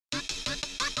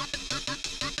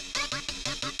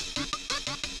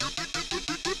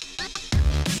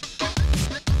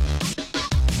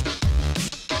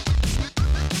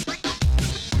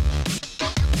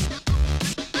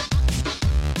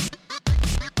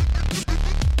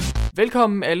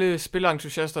Velkommen alle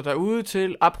spilentusiaster derude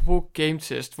til Apropos Game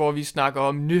Test, hvor vi snakker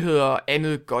om nyheder og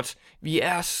andet godt. Vi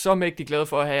er så mægtig glade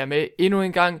for at have jer med endnu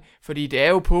en gang, fordi det er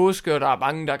jo påske, og der er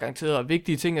mange, der garanterer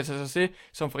vigtige ting at tage sig til,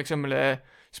 som for eksempel at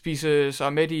spise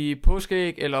sig med i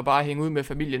påskeæg, eller bare hænge ud med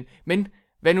familien. Men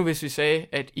hvad nu hvis vi sagde,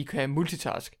 at I kan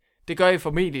multitask? Det gør I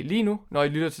formentlig lige nu, når I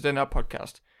lytter til den her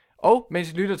podcast. Og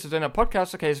mens I lytter til den her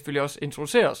podcast, så kan I selvfølgelig også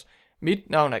introducere os. Mit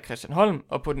navn er Christian Holm,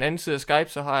 og på den anden side af Skype,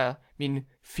 så har jeg min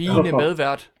fine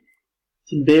medvært.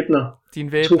 Din væbner.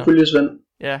 Din væbner. To følgesvend.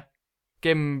 Ja.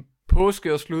 Gennem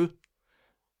påske og slud.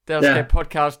 Der skal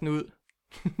podcasten ud.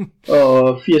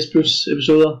 Og 80 plus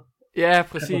episoder. Ja,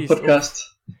 præcis. Podcast.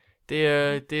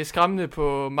 Det er skræmmende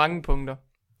på mange punkter.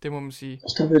 Det må man sige.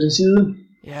 Stå ved den side.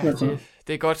 Ja,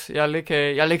 det er godt. Jeg vil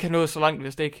ikke have nået så langt,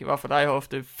 hvis det ikke var for dig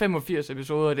ofte. 85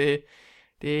 episoder,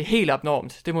 det er helt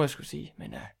abnormt. Det må jeg skulle sige.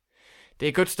 Men det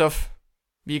er godt stof.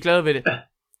 Vi er glade ved det. Ja.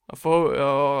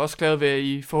 Og også glade ved, at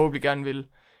I forhåbentlig gerne vil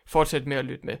fortsætte med at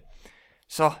lytte med.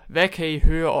 Så hvad kan I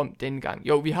høre om denne gang?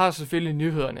 Jo, vi har selvfølgelig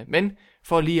nyhederne, men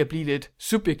for lige at blive lidt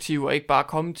subjektiv og ikke bare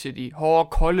komme til de hårde,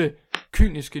 kolde,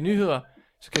 kyniske nyheder,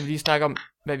 så kan vi lige snakke om,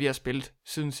 hvad vi har spillet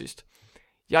siden sidst.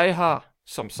 Jeg har,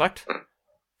 som sagt,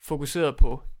 fokuseret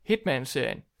på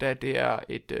Hitman-serien, da det er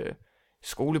et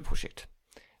skoleprojekt.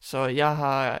 Så jeg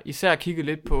har især kigget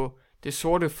lidt på det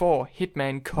sorte får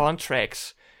Hitman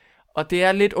Contracts. Og det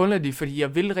er lidt underligt, fordi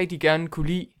jeg vil rigtig gerne kunne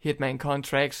lide Hitman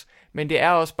Contracts, men det er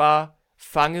også bare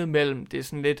fanget mellem det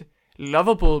sådan lidt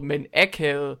lovable, men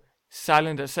akavet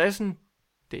Silent Assassin,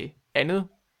 det andet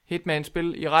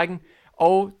Hitman-spil i rækken,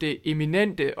 og det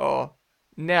eminente og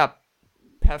nær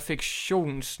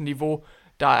perfektionsniveau,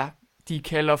 der de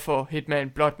kalder for Hitman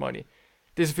Blood Money.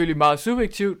 Det er selvfølgelig meget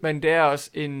subjektivt, men det er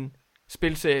også en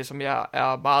spilserie, som jeg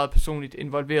er meget personligt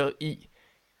involveret i.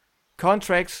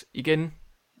 Contracts, igen,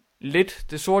 lidt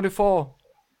det sorte får,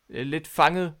 lidt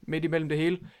fanget midt imellem det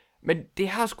hele, men det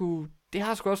har sgu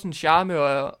også en charme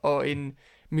og en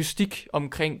mystik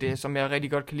omkring det, som jeg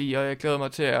rigtig godt kan lide, og jeg glæder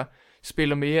mig til at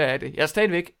spille mere af det.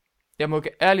 Jeg må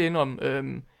ærligt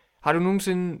indrømme, har du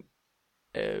nogensinde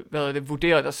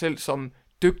vurderet dig selv som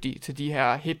dygtig til de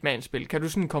her Hitman-spil? Kan du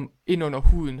sådan komme ind under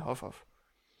huden, Hoff?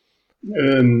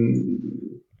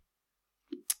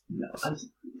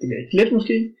 Det er ikke let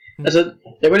måske. Altså,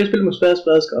 jeg kan godt lige spille med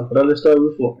spadeskab, for der er lidt større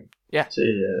udfordring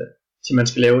til man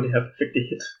skal lave det her perfekte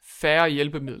hit. Færre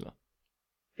hjælpemidler.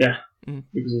 Ja,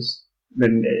 det er præcis.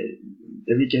 Men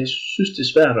jeg synes det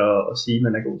er svært at sige, at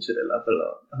man er god til det, i hvert fald,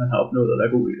 at man har opnået at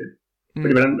være god i det.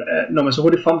 Fordi når man så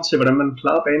hurtigt frem til, hvordan man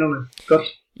klarer banerne godt.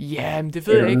 Ja, men det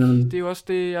ved jeg ikke. Det er jo også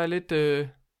det, jeg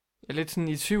er lidt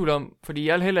sådan i tvivl om. Fordi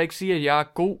jeg vil heller ikke sige, at jeg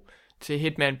er god til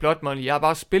Hitman Blood Money. Jeg har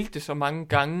bare spillet det så mange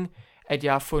gange, at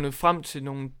jeg har fundet frem til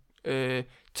nogle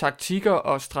taktikker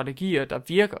og strategier, der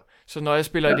virker. Så når jeg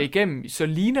spiller det igennem, så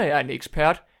ligner jeg en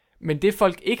ekspert. Men det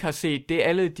folk ikke har set,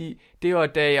 det var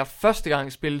da jeg første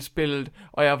gang spillede spillet,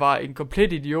 og jeg var en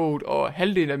komplet idiot, og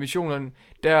halvdelen af missionerne,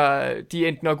 de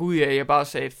endte nok ud af, at jeg bare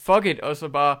sagde fuck it, og så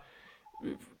bare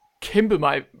kæmpede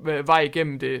mig vej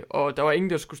igennem det, og der var ingen,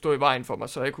 der skulle stå i vejen for mig,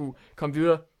 så jeg kunne komme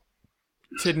videre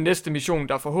til den næste mission,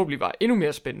 der forhåbentlig var endnu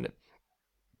mere spændende.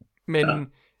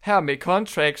 Men her med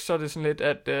Contracts, så er det sådan lidt,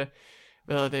 at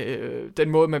den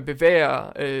måde man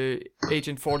bevæger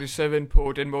Agent 47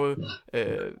 på, den måde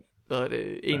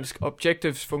ens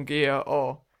objectives fungerer,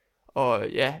 og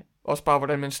ja, også bare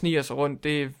hvordan man sniger sig rundt,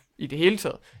 det i det hele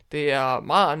taget, det er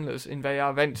meget anderledes, end hvad jeg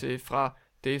er vant til fra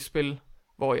det spil,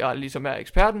 hvor jeg ligesom er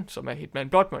eksperten, som er Hitman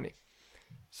Blood Money.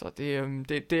 Så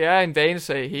det er en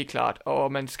vanesag helt klart,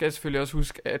 og man skal selvfølgelig også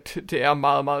huske, at det er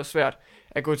meget, meget svært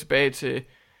at gå tilbage til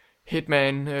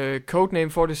Hitman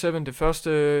Codename 47, det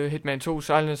første, Hitman 2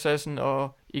 Silent Assassin,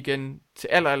 og igen til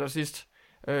aller sidst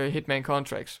Hitman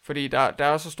Contracts, fordi der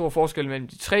er så stor forskel mellem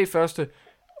de 3 første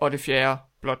og det 4.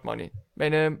 Blood Money.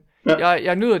 Men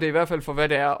jeg nyder det i hvert fald for hvad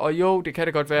det er, og jo, det kan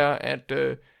det godt være, at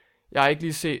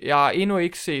jeg har endnu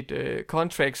ikke set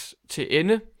Contracts til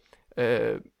ende,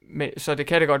 så det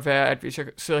kan det godt være, at hvis jeg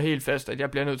sidder helt fast, at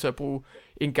jeg bliver nødt til at bruge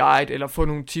en guide, eller få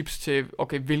nogle tips til,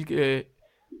 okay,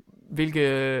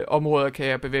 hvilke områder kan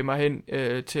jeg bevæge mig hen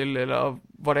til, eller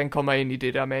hvordan kommer jeg ind i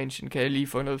det der mansion, kan jeg lige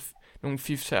få nogle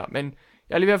fifs her, men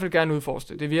jeg vil i hvert fald gerne udforske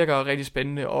det. Det virker rigtig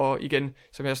spændende, og igen,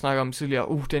 som jeg snakker om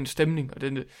tidligere, den stemning,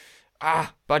 og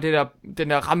bare den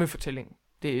der rammefortælling,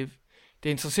 det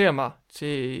interesserer mig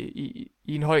i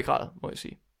en høj grad, må jeg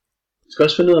sige. Du skal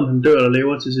også finde ud af, om han dør eller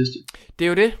lever til sidst. Det er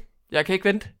jo det. Jeg kan ikke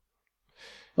vente.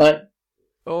 Nej.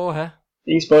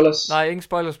 Ingen spoilers. Nej, ingen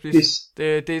spoilers, please.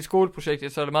 Det er et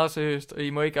skoleprojekt, så er det meget seriøst, og I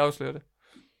må ikke afsløre det.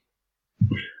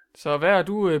 Så hvad har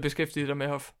du beskæftiget dig med,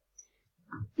 Hoff?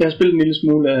 Jeg har spillet en lille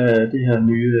smule af det her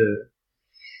nye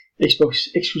Xbox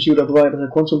eksklusivt der på vej, der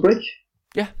hedder Quantum Break.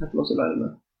 Ja. Jeg får også lege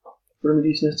med. Hvordan er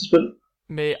det næste spil?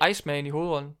 Med Iceman i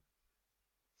hovedrollen.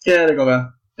 Ja, det kan godt være.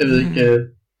 Jeg ved ikke.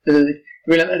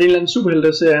 Er det en eller anden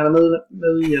superhelte-serie, han er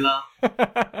med i, eller?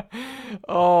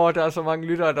 Der er så mange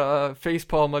lyttere, der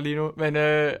facepalmer lige nu. Men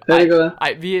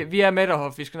vi er med dig,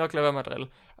 Hoff. Vi skal nok lade være med at drille.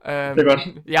 Det er godt.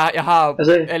 Jeg har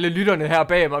alle lytterne her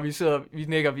bag mig. Vi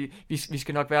nikker. Vi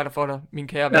skal nok være der for dig, min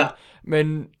kære ven. Ja.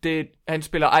 Men han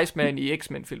spiller Iceman i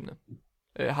X-Men-filmen.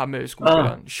 Ham med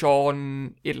skuespilleren. Sean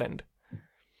et eller andet.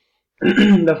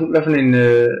 Hvad for en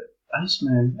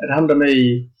Iceman? Er det ham, der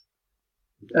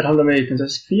er med i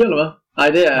Fantastic 4, eller hvad? Nej,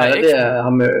 det er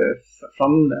ham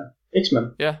flammen der. X-Men.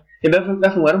 Ja.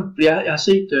 Hvad for en? Jeg har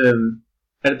set,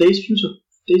 er det Days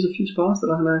of Future Past,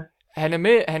 eller han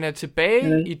er? Han er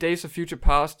tilbage i Days of Future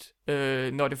Past,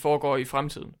 når det foregår i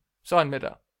fremtiden. Så er han med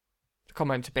der. Så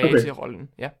kommer han tilbage til rollen,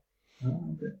 ja.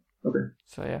 Okay.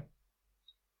 Så ja.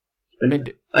 Men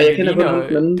jeg kender kun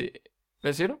ham,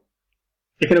 hvad siger du?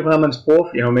 Jeg kender kun ham, hans bror,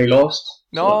 fordi han var med i Lost.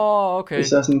 Nå, okay.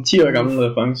 Det er sådan en 10 år gammel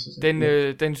reference.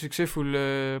 Den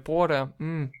succesfulde bror der.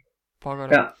 Pokker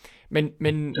der. Ja.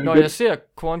 Men når jeg ser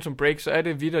Quantum Break, så er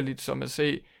det vitterligt som at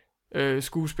se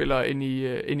skuespillere ind i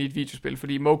et videospil,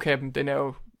 fordi mocappen, den er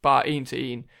jo bare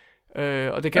 1-til-1.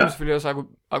 Og det kan man selvfølgelig også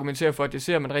argumentere for, at det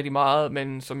ser man rigtig meget,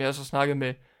 men som jeg så snakkede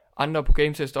med andre på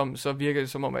GameTest om, så virker det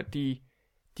som om, at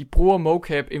de bruger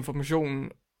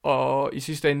mocap-informationen, og i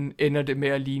sidste ende ender det med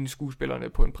at ligne skuespillerne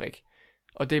på en prik.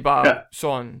 Og det er bare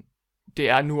sådan, det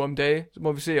er nu om dagen. Så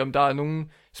må vi se, om der er nogle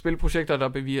spilprojekter, der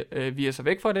beviger sig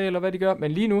væk fra det, eller hvad de gør.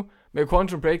 Men lige nu, med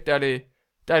Quantum Break, der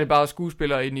er det bare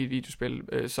skuespillere inde i et videospil,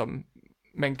 som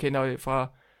man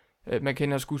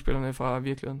kender skuespillerne fra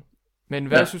virkeligheden. Men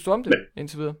hvad synes du om det,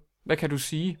 indtil videre? Hvad kan du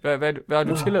sige? Hvad har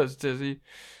du tilladelse til at sige?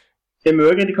 Jeg må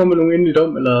ikke rigtig komme med nogen endelig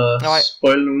dom, eller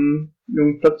spoil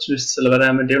nogle plot twists, eller hvad det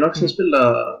er, men det er jo nok sådan et spil,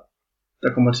 der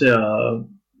kommer til at,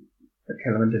 hvad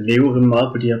kalder man det, leve rimelig meget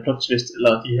på de her plot twists,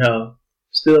 eller de her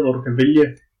steder, hvor du kan vælge,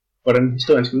 hvordan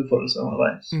historien skal udfolde sig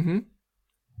undervejs. Mm-hmm.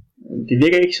 Det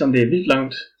virker ikke som det er vildt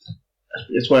langt. Altså,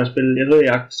 jeg tror jeg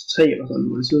er akt 3 eller sådan,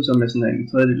 hvor det ser ud som med sådan en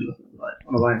tredjedel eller sådan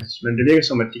undervejs, men det virker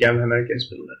som, at de gerne vil have med igen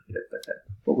spillet, der kan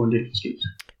foregå en del forskelligt.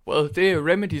 Well, det er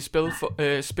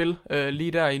Remedy-spil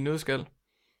lige der i nødskal.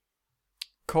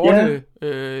 Korte,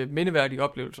 mindeværdige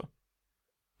oplevelser.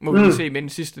 Må vi lige se med den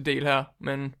sidste del her,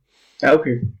 men... Ja,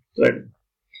 okay. Så er det.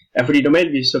 Ja, fordi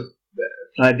normalvis så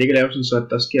plejer det ikke at lave sådan, så at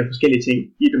der sker forskellige ting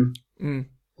i dem.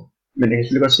 Men jeg kan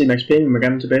selvfølgelig godt se, at Max Payne vil man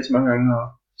gerne tilbage til mange gange og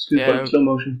skyde på slow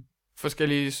motion.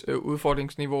 Forskellige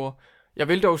udfordringsniveauer. Jeg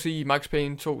vil dog sige, at i Max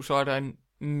Payne 2, så er der en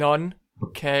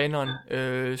non-canon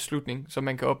slutning, som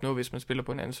man kan opnå, hvis man spiller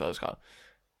på en anden sværhedsgrad.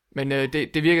 Men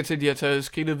det virker til, at de har taget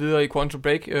skridtet videre i Quantum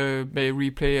Break med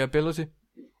replayability.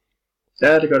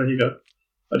 Ja, det gør det helt godt.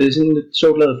 Og det er sådan lidt så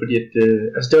glad, fordi at,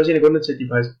 altså det er også en af grundene til, at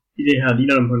de faktisk i det her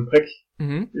ligner dem på en prik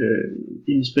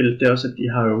i spillet. Det er også, at de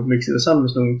har jo mixet det sammen med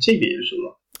sådan nogle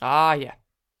tv-episoder. Ja.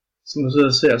 Som du sidder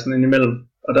og ser sådan ind imellem.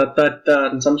 Og der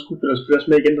er den samme skuespiller selvfølgelig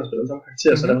også med igen, der spiller den samme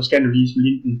karakter, så derfor skal den vise med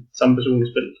den samme person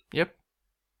i spillet. Yep.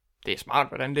 Det er smart,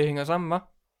 hvordan det hænger sammen, hva'?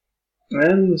 Ja,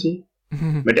 det må jeg sige.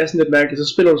 Men det er sådan lidt mærkeligt. Så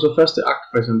spiller du så første akt,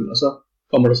 for eksempel, og så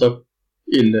kommer der så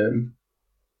en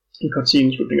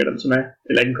cutscene-slutning af dem, som er,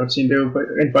 eller ikke en cutscene, det er jo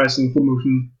rent faktisk en full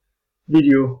motion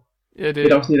video. Ja, det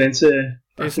er afsnit af en serie.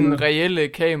 Det er sådan reelle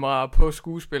kameraer på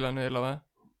skuespillerne, eller hvad?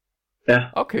 Ja,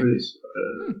 okay.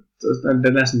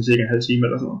 Den er sådan cirka en halv time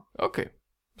eller sådan noget. Okay,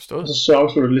 forstået. Og så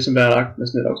afslutter det ligesom hver akt med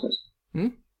sådan et afsnit.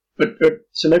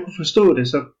 Som jeg kunne forstå det,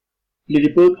 så bliver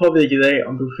de både påvirket af,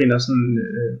 om du finder sådan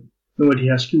nogle af de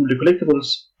her skjulte collectibles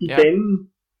i banen,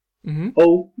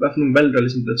 og hvad for nogle valg, der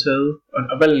ligesom bliver taget.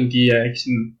 Og valgene, de er ikke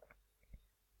sådan,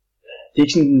 det er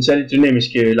ikke sådan en særlig dynamisk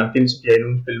lagt ind, som de er i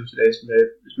nogle spil til dag,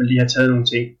 hvis man lige har taget nogle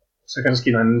ting, så kan der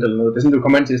ske noget andet eller noget. Det er sådan, du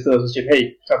kommer ind til et sted, og så siger, hey,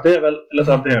 så det her valg, eller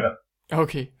så det her valg.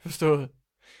 Okay, forstået.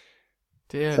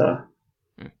 Det er... Så.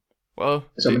 Well,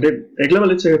 altså, men jeg glæder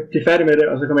mig lidt til at blive færdig med det,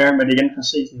 og så kommer jeg i gang med det igen for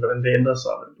at se, hvordan det ændrer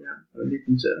sig, og hvordan det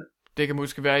kommer til det. Det kan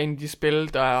måske være en af de spil,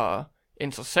 der er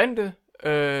interessante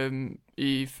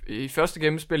i første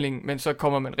gennemspilning, men så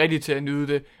kommer man rigtig til at nyde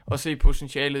det, og se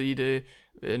potentialet i det,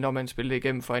 når man spiller det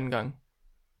igennem for anden gang.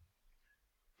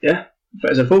 Ja,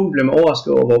 altså forhåbentlig bliver man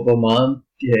overrasket over, hvor meget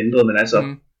de har ændret, men altså,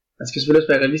 man skal selvfølgelig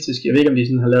også være realistisk. Jeg ved ikke, om de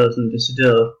sådan har lavet sådan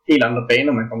decideret helt andre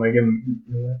baner, man kommer igennem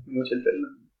i nogle tilfælde.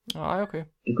 Nej, okay.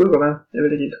 Det kunne godt være, jeg ved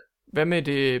det helt. Hvad med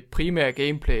det primære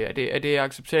gameplay? Er det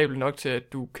acceptabelt nok til, at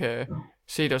du kan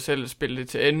se dig selv spille det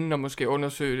til enden, og måske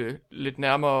undersøge det lidt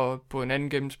nærmere på en anden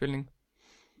gennemspilning?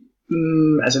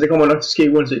 Altså det kommer nok til at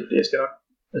ske uanset, fordi jeg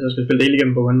skal spille det hele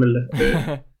igennem på at anmelde det.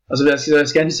 Og så vil jeg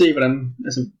gerne se,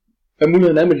 hvad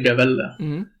muligheden er med de der valg der.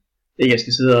 Mm. Ikke, jeg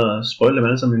skal sidde og spoile dem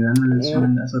alle sammen i en anmeldelse,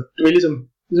 men altså, du vil ligesom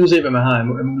se, hvad man har af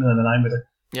muligheder at lege med det.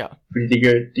 Ja. Fordi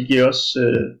det giver også,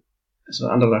 altså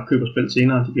andre, der køber spil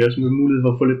senere, det giver også mulighed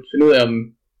for at finde ud af,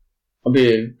 om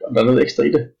der er noget ekstra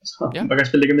i det. Altså, man kan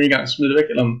spille det ikke med en gang og smide det væk,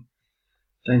 eller om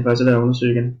der er faktisk værd at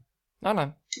undersøge igen. Nej.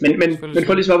 Men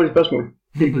for lige at svare på dit spørgsmål,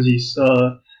 helt præcis,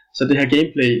 så det her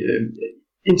gameplay,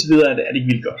 indtil videre er det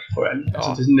ikke vildt godt, tror jeg. Altså,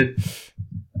 det er sådan lidt,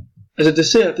 altså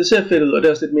det ser fedt ud, og det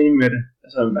er også lidt mening med det.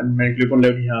 Altså man kan løbe rundt og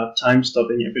lave de her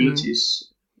time-stopping abilities,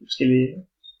 forskellige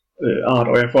art,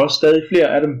 og jeg får også stadig flere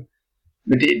af dem,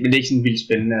 men det er ikke sådan vildt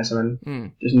spændende. Altså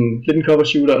det er sådan lidt en cover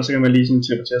shooter, og så kan man lige sådan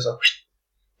teleportere sig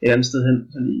et andet sted hen,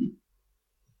 så lige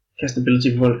kaste ability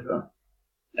på folk. Og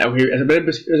ja, okay, altså på den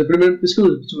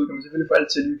beskrivelse kan man selvfølgelig få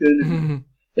alt til det.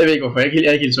 Jeg ved ikke hvorfor, jeg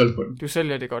er ikke helt solgt på den. Du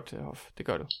sælger det godt, Hoff. Det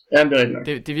gør du. Ja, det er rigtigt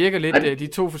nok. Det virker lidt, de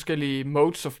to forskellige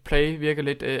modes of play virker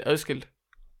lidt adskilt.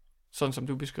 Sådan som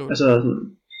du beskriver det. Altså sådan,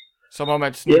 som om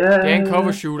at sådan, det er en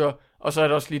cover shooter, og så er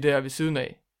det også lige der ved siden af.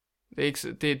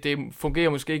 Det fungerer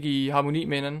måske ikke i harmoni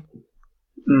med hinanden.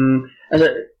 Altså,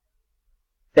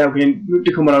 ja okay,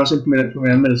 det kommer der også ind på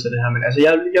min anmeldelse af det her, men altså jeg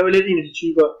er jo lidt en af de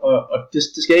typer, og det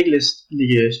skal jeg ikke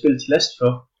ligge spil til last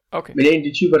for. Okay. Men jeg er en af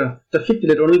de typer, der fik det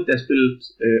lidt underligt, da jeg spillede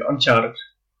Uncharted,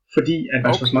 fordi at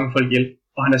man slår så mange folk ihjel,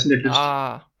 og han er sådan lidt lyst.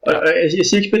 Og jeg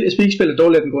siger ikke spillet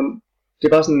dårligt af den grund. Det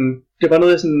er bare sådan, det er bare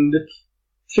noget jeg sådan lidt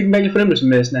fik en mærkelig fornemmelse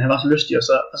med, sådan, at han var så lystig, og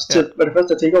så var det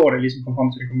første, jeg tænkte over det, ligesom kom frem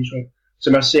til den kommission,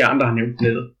 som jeg også ser andre har nævnt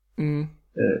nettet.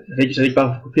 Så det er ikke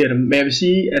bare for at kopiere dem, men jeg vil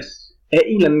sige, at af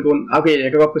en eller anden grund, okay, jeg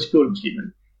kan godt beskrive det måske,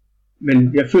 men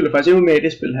jeg føler faktisk endnu mere i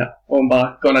det spil her, hvor man bare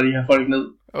går de her folk ned.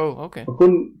 Okay. Og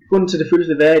grunden til, at det føles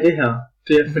lidt værre i det her,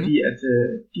 det er fordi, at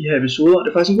de her episoder, det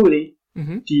er faktisk en god idé,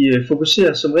 de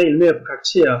fokuserer som regel mere på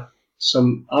karakterer, som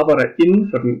arbejder inden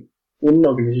for den onde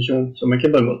organisation, som man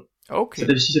kæmper imod. Okay. Så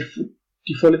det vil sige, at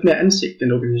de får lidt mere ansigt,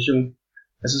 den organisation.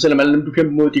 Altså selvom alle dem, du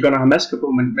kæmper mod, de godt nok har masker på,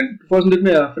 men du får sådan lidt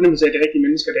mere fornemmelse af, at det er rigtige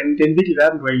mennesker. Det er en virkelig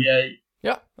verden, du egentlig er i.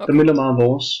 Ja, okay. Der minder meget om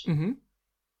vores.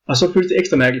 Og så føles det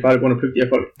ekstra mærkeligt, bare det grund af plukke de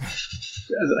her folk.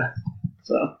 Altså,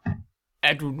 så.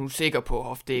 Er du nu sikker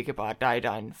på, at det ikke bare dig,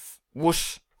 der er en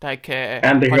wuss, der ikke kan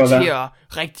håndtere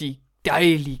rigtig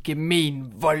dejlig,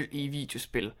 gemen vold i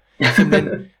videospil? Simpelthen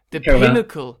the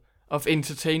pinnacle of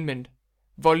entertainment.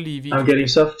 Voldelige videospil. I'm getting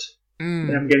soft.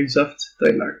 I'm getting soft. Det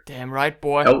er nok. Damn right,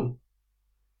 boy. Jo.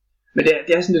 Men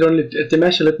det er sådan lidt underligt, det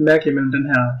matcher lidt mærkeligt mellem den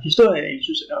her historie, jeg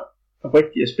synes er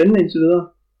oprigtigt og spændende indtil videre,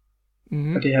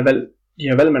 og det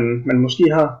her valg, man måske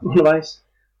har undervejs,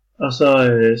 og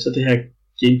så det her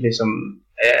gameplay, som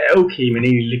er okay, men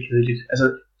egentlig lidt kedeligt. Altså,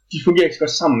 de fungerer ikke så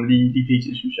godt sammen lige pt,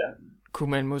 synes jeg.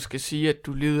 Kunne man måske sige, at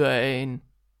du lider af en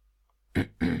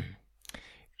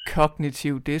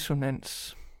kognitiv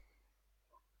dissonans?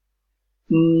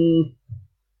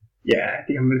 Ja,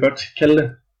 det kan man godt kalde det.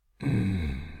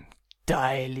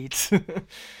 Dejligt.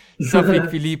 Så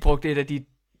fik vi lige brugt et af de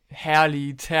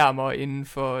herlige termer inden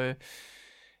for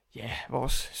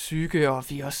vores psyke, og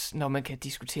vi også, når man kan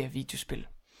diskutere videospil.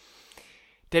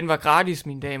 Den var gratis,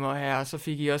 mine damer og herrer, og så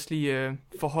fik I også lige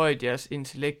forhøjet jeres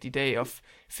intellekt i dag, og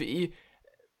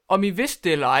om I vidste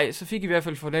det eller ej, så fik I i hvert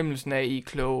fald fornemmelsen af, at I er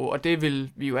kloge, og det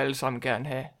vil vi jo alle sammen gerne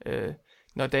have,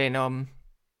 når dagen om.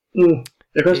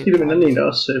 Jeg kan også give det med en anden en, der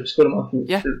også beskriver det meget fint.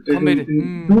 Ja, kom med det. Det er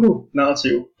en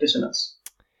ludo-narrativ dissonans.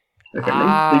 Det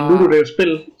er ludo, det er jo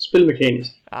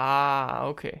spilmekanisk.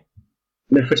 Okay.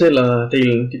 Men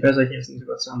fortællerdelen, de passer ikke helt sådan så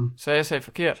godt sammen. Så jeg sagde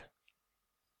forkert?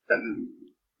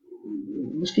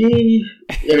 Måske.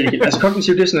 Jeg ved ikke. Altså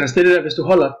kognitiv dissonans, det er det der, hvis du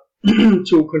holder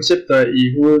to koncepter i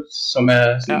hovedet, som er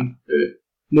sådan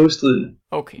modstridende.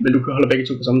 Okay. Men du kan holde begge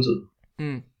to på samme tid.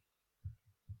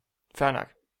 Fair nok.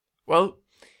 Well.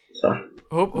 Så.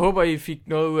 Håber I fik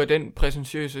noget ud af den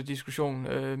præsentiøse diskussion,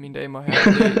 mine damer og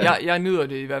herrer. Jeg nyder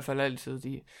det i hvert fald altid.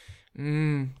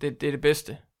 Det er det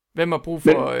bedste. Hvem har brug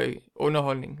for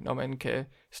underholdning, når man kan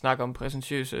snakke om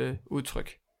præsentiøse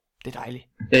udtryk? Det er dejligt.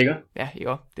 Ja, ikke? Ja, ikke?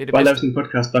 Det er det bare bedste. lave sådan en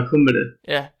podcast, bare kun med det.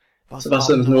 Ja. Så bare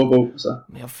sidde med sådan en ordbog. Så.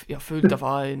 Jeg følte, der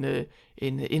var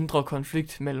en indre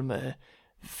konflikt mellem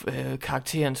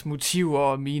karakterens motiver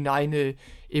og mine egne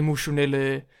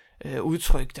emotionelle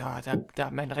udtryk, der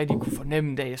man rigtig kunne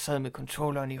fornemme, da jeg sad med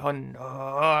controlleren i hånden.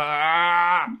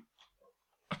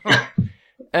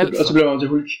 Altså. Og så blev man til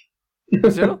Hulk.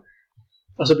 Hvad siger du?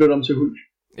 Og så blev det om til Hulk.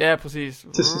 Ja, præcis.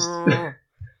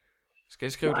 Skal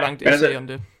jeg skrive et langt essay om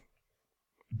det?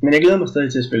 Men jeg glæder mig stadig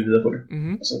til at spille videre på det.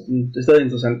 Altså, det er stadig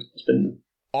interessant og spændende.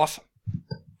 Awesome.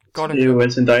 Godt. Det er jo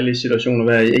altid en dejlig situation at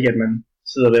være i. Ikke at man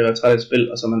sidder ved at være træt af et spil,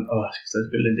 og så man, skal stadig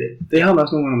spille den. Det har man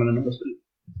også nogle gange, når man er nødt til at spille.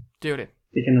 Det er jo det.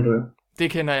 Det kender du jo. Det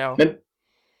kender jeg jo. Men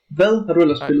hvad har du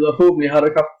ellers spillet, og forhåbentlig har du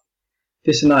ikke haft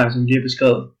det scenarie, som de har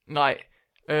beskrevet. Nej.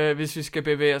 Hvis vi skal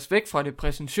bevæge os væk fra det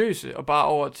præsentøse, og bare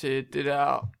over til det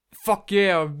der fuck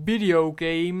yeah video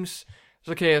games,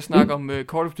 så kan jeg snakke om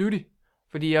Call of Duty.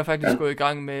 Fordi jeg er faktisk gået i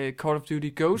gang med Call of Duty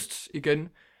Ghosts igen.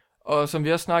 Og som vi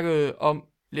har snakket om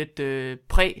lidt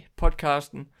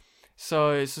præ-podcasten,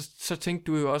 så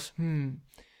tænkte du jo også,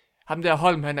 ham der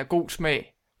Holm, han er god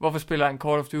smag. Hvorfor spiller han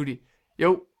Call of Duty?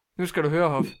 Jo, nu skal du høre,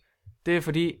 Hoff. Det er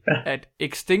fordi, at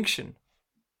Extinction,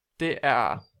 det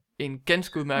er en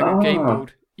ganske udmærket game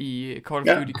mode i Call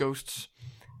of Duty Ghosts.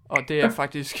 Og det er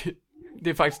faktisk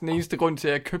den eneste grund til,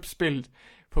 at jeg købte spillet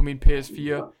på min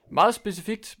PS4. Meget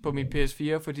specifikt på min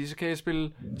PS4, fordi så kan jeg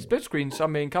spille split screen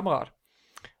sammen med en kammerat.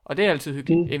 Og det er altid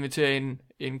hyggeligt. Invitere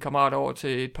en kammerat over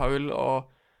til et par øl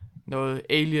og noget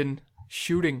alien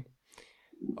shooting.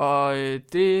 Og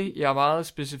det jeg meget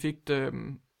specifikt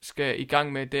skal i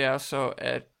gang med, det er så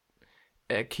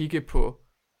at kigge på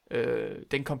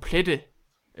den komplette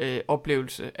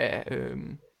oplevelse af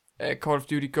Call of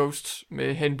Duty Ghosts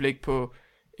med henblik på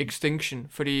Extinction,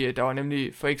 fordi der var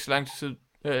nemlig for ikke så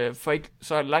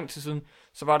lang tid siden,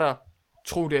 så var der,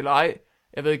 tro det eller ej,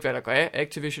 jeg ved ikke hvad der går af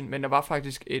Activision, men der var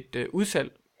faktisk et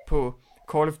udsalg på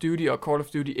Call of Duty og Call of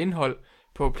Duty indhold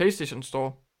på PlayStation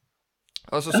Store,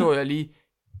 og så jeg lige,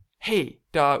 hey,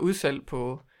 der er udsalg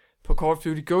på Call of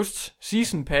Duty Ghosts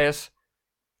Season Pass.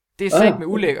 Det er satme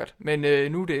ulækkert,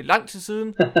 men nu er det lang tid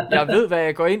siden. Jeg ved, hvad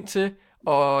jeg går ind til,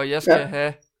 og jeg skal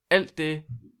have alt det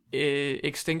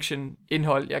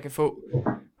Extinction-indhold, jeg kan få.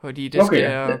 Fordi det skal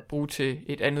jeg bruge til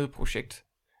et andet projekt.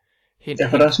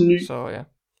 For der er sådan en ny,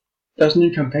 der er sådan en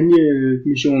ny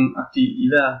kampagnemission-agtig i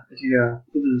hver af de der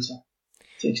udvidelser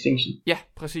til Extinction. Ja,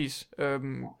 præcis.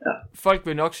 Folk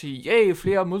vil nok sige,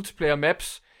 flere multiplayer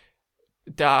maps.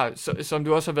 Der, som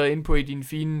du også har været inde på i din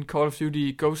fine Call of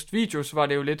Duty Ghost video, så var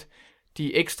det jo lidt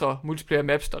de ekstra multiplayer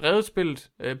maps, der reddede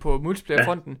spillet på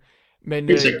multiplayer-fronten. Men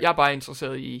jeg er bare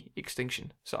interesseret i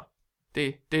Extinction, så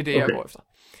det er det, jeg går efter.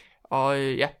 Og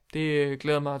det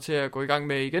glæder mig til at gå i gang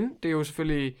med igen. Det er jo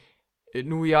selvfølgelig,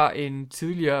 nu er jeg en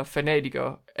tidligere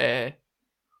fanatiker af,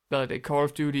 Call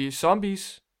of Duty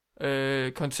Zombies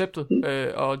konceptet,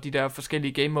 og de der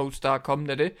forskellige game modes, der er kommet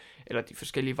af det, eller de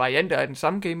forskellige varianter af den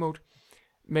samme game mode.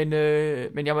 Men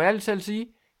jeg må ærligt selv sige,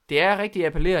 det er rigtig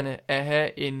appellerende at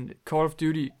have en Call of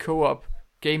Duty co-op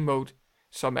game mode,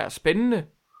 som er spændende,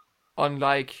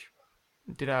 unlike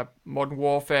det der Modern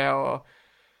Warfare og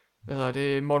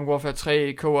Modern Warfare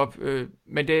 3 co-op,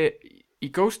 men det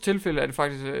i Ghost tilfælde er det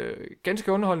faktisk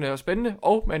ganske underholdende og spændende,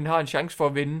 og man har en chance for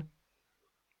at vinde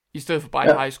i stedet for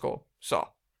bare en high score. Så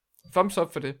thumbs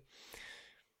up for det.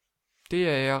 Det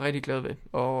er jeg rigtig glad ved,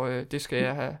 og det skal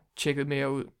jeg have tjekket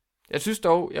mere ud. Jeg synes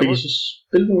dog... Vil I så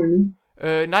spille nu endnu?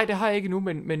 Nej, det har jeg ikke endnu,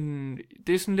 men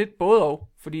det er sådan lidt både og.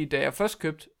 Fordi da jeg først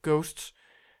købte Ghosts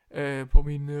på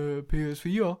min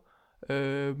PS4,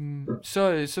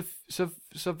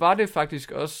 så var det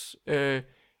faktisk også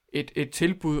et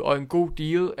tilbud og en god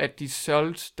deal, at de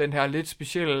solgte den her lidt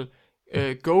specielle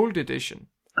Gold Edition.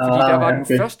 Fordi der var den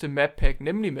første map pack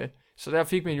nemlig med. Så der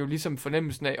fik man jo ligesom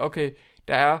fornemmelsen af, okay,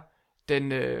 der er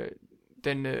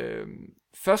den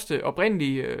første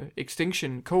oprindelige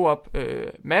Extinction co-op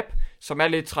map, som er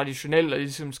lidt traditionel og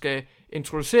ligesom skal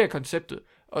introducere konceptet.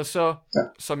 Og så,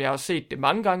 som jeg har set det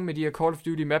mange gange med de her Call of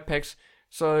Duty map packs,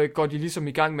 så går de ligesom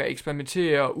i gang med at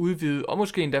eksperimentere og udvide, og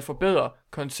måske endda forbedre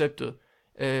konceptet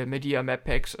med de her map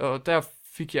packs. Og der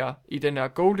fik jeg i den her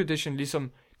Gold Edition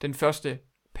ligesom den første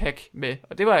pack med,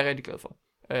 og det var jeg rigtig glad for.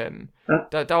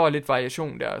 Der var lidt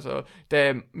variation der, altså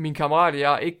da min kammerat og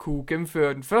jeg ikke kunne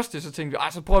gennemføre den første, så tænkte vi,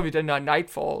 så prøver vi den der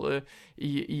Nightfall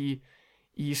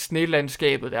i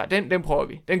snelandskabet der, den prøver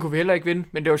vi. Den kunne vi heller ikke vinde,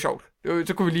 men det var sjovt.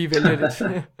 Så kunne vi lige vælge lidt.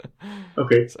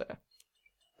 Okay. Så, ja.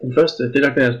 Den første, det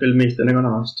der kan jeg spille mest, den er godt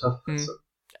nok også tough. Altså.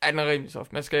 Ja, den er rimelig tough.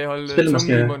 Man skal holde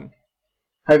tungen i munden.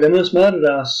 Har I været nede og smadre det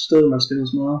der sted, man skal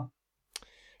smadre?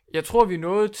 Jeg tror vi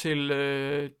nåede til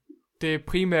det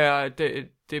primære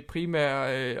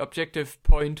objective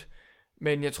point,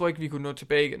 men jeg tror ikke vi kunne nå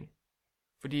tilbage igen.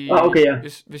 Fordi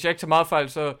hvis jeg ikke tager meget fejl,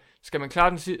 så skal man klare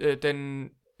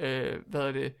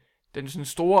den sådan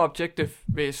store objective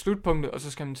ved slutpunktet, og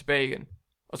så skal man tilbage igen.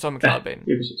 Og så er man klaret banen.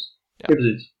 Det er præcis. Ja. Det er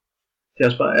præcis. Det er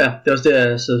også bare, det er også det,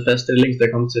 jeg sidder fast. Det er længst,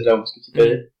 jeg kommer til, der man skal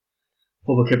tilbage.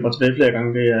 Håber at kæmpe mig tilbage flere gange.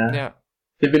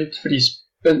 Det er vildt, fordi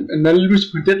man er lige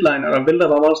på en deadline, og der vælter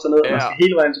bare monster ned, og man skal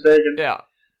hele vejen tilbage igen. Ja,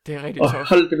 det er rigtig tough. Og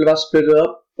hold, det bliver bare splittet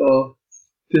op, og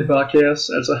det er bare kaos,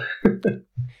 altså.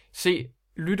 Se,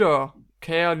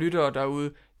 kære lyttere derude,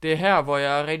 det er her, hvor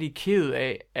jeg er rigtig ked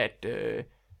af,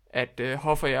 at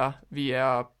Hoff og jeg, vi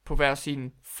er på hver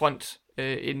sin front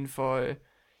inden for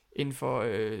inden for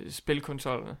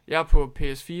spilkonsollerne. Jeg er på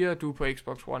PS4, du er på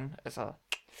Xbox One. Altså,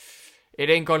 it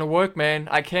ain't gonna work, man.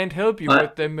 I can't help you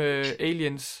with them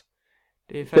aliens.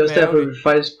 Det er også derfor, vi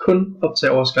faktisk kun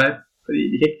optager over Skype. Fordi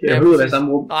vi kan ikke ud af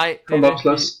samme rum. Nej, det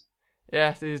er det.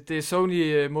 Ja, det er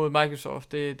Sony mod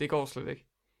Microsoft. Det går slet ikke.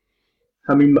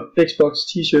 Har min Xbox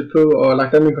t-shirt på og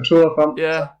lagt af min controller frem.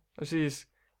 Ja, præcis.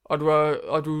 Og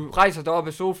du rejser dig op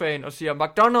af sofaen og siger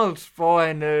McDonald's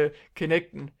foran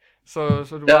Kinecten. Så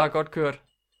du bare godt kørt.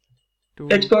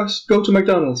 Xbox, go to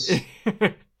McDonald's.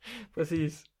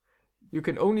 Præcis. You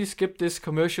can only skip this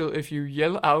commercial if you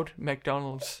yell out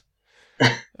McDonald's.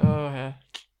 Ja.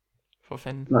 For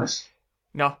fanden. Nice.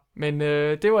 Nå, men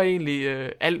det var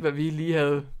egentlig alt, hvad vi lige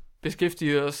havde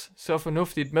beskæftiget os så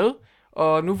fornuftigt med.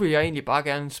 Og nu vil jeg egentlig bare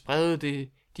gerne sprede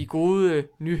de gode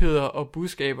nyheder og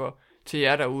budskaber til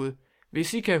jer derude.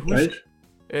 Hvis I kan huske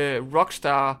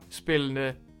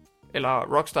Rockstar-spillene,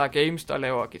 eller Rockstar Games, der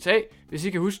laver GTA. Hvis I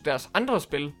kan huske deres andre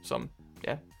spil, som,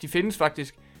 ja, de findes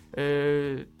faktisk.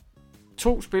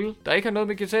 2 spil, der ikke har noget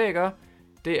med GTA at gøre.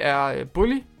 Det er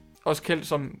Bully, også kaldt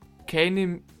som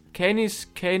Canis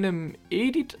Canem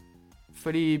Edit,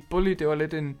 fordi Bully, det var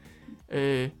lidt en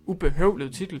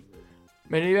ubehøvlet titel.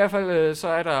 Men i hvert fald så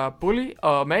er der Bully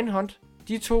og Manhunt.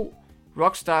 De 2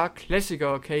 Rockstar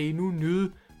klassikere kan I nu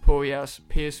nyde på jeres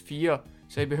PS4,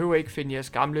 så I behøver ikke finde jeres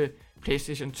gamle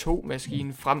PlayStation 2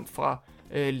 maskine frem fra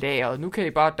lageret. Nu kan I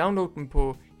bare downloade dem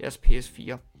på jeres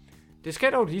PS4. Det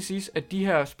skal dog lige siges, at de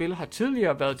her spil har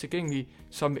tidligere været tilgængelige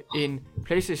som en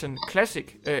PlayStation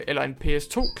Classic, eller en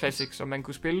PS2 Classic, som man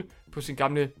kunne spille på sin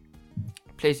gamle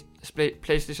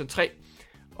PlayStation 3.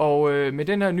 Og med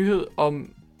den her nyhed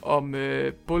om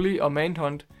Bully og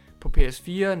Manhunt på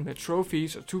PS4 med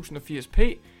trophies og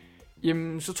 1080p,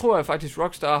 jamen så tror jeg faktisk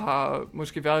Rockstar har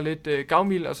måske været lidt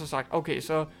gavmild og så sagt, okay,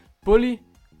 så Bully,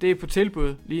 det er på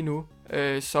tilbud lige nu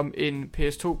som en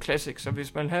PS2 Classic, så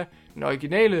hvis man har den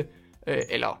originale,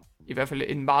 eller i hvert fald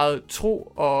en meget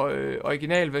tro og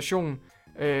original version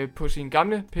på sin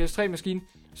gamle PS3-maskine,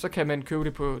 så kan man købe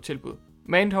det på tilbud.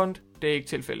 Manhunt, det er ikke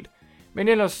tilfældet. Men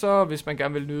ellers så, hvis man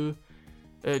gerne vil nyde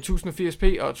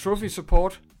 1080p og trophy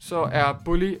support, så er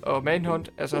Bully og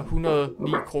Manhunt altså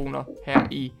 109 kroner her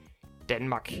i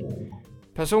Danmark.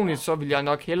 Personligt så vil jeg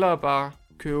nok hellere bare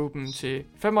købe dem til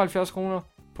 75 kroner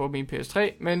på min PS3,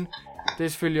 men det er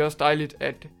selvfølgelig også dejligt,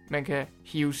 at man kan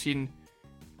hive sin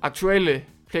aktuelle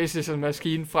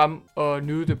PlayStation-maskine frem og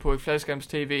nyde det på et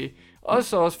fladskærms-tv, og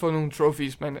så også få nogle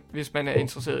trophies, hvis man er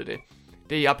interesseret i det.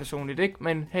 Det er jeg personligt ikke,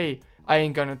 men hey, I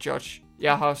ain't gonna judge.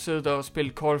 Jeg har siddet og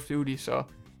spillet Call of Duty, så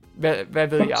hvad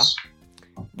ved jeg?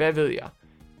 Hvad ved jeg?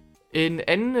 En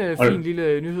anden fin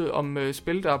lille nyhed om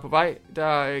spil, der er på vej,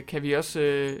 der kan vi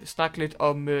også snakke lidt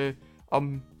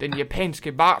om den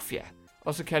japanske mafia,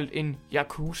 også kaldt en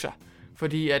Yakuza.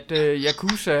 Fordi at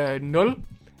Yakuza 0,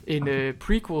 en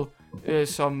prequel,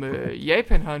 som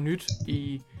Japan har nyt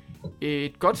i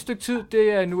et godt stykke tid,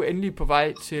 det er nu endelig på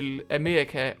vej til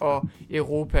Amerika og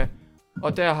Europa.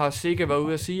 Og der har Sega været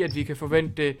ude at sige, at vi kan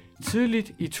forvente det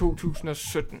tidligt i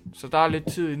 2017. Så der er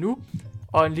lidt tid endnu.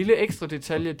 Og en lille ekstra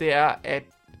detalje, det er, at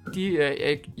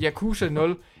Yakuza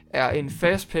 0 er en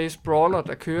fast-paced brawler,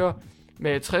 der kører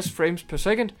med 60 frames per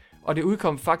second. Og det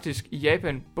udkom faktisk i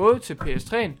Japan både til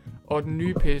PS3'en og den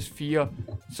nye PS4.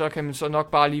 Så kan man så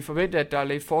nok bare lige forvente, at der er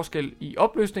lidt forskel i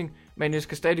opløsning, men det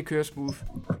skal stadig køre smooth.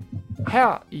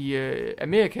 Her i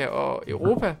Amerika og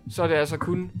Europa, så er det altså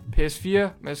kun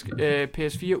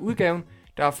PS4-udgaven,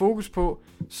 der er fokus på.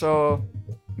 Så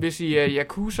hvis I er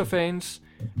Yakuza-fans,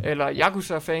 eller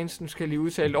Yakuza-fans, nu skal jeg lige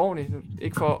udtale det ordentligt,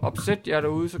 ikke for at opsætte jer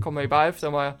derude, så kommer I bare efter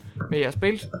mig med jeres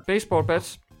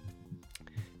baseball-bats.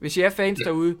 Hvis I er fans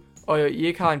derude, og I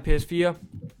ikke har en PS4,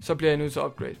 så bliver I nødt til at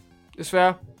upgrade.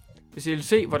 Desværre, hvis I vil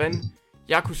se, hvordan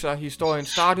Yakuza-historien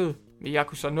startede med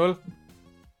Yakuza 0,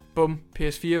 bum,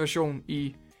 PS4-version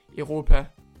i Europa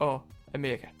og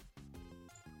Amerika.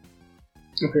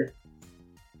 Okay.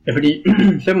 Ja, fordi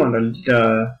 5'eren,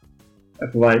 der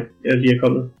er på vej, eller lige er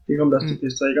kommet. Det kom der også til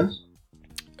PS3, ikke også?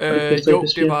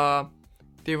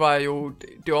 Jo,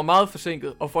 det var meget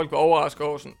forsinket, og folk var overrasket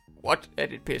over sådan, what, er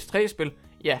det et PS3-spil?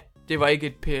 Ja, det var ikke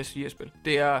et PS4-spil.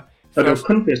 Det er så først,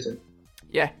 det var kun PS3?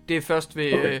 Ja, det er først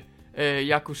ved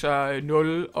Yakuza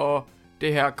 0 og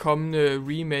det her kommende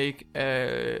remake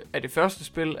af det første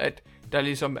spil, at der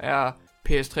ligesom er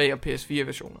PS3 og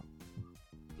PS4-versioner.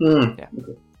 Ja.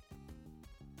 Okay.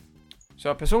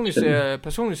 Så personligt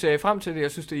ser jeg frem til det.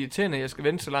 Jeg synes, det er irriterende, at jeg skal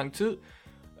vente så lang tid.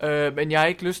 Men jeg har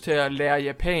ikke lyst til at lære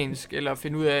japansk, eller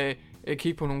finde ud af at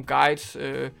kigge på nogle guides,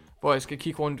 hvor jeg skal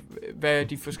kigge rundt, hvad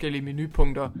de forskellige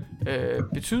menupunkter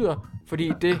betyder.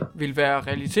 Fordi det vil være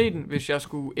realiteten, hvis jeg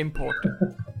skulle importe det.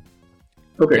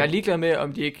 Okay. Jeg er ligeglad med,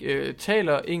 om de ikke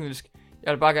taler engelsk.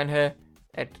 Jeg vil bare gerne have,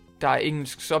 at der er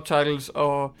engelsk subtitles,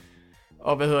 og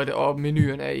og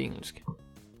menuerne er engelsk.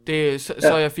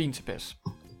 Så er jeg fint tilpas.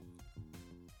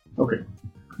 Okay.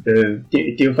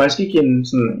 Det er jo faktisk ikke en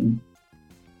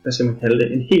hvad skal man kalde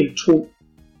det, en helt tro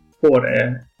port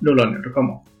af nullerne, der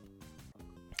kommer.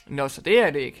 Nå, så det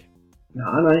er det ikke.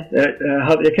 Nej.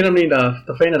 Jeg kender en,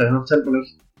 der faner det, han har fortalt mig lidt.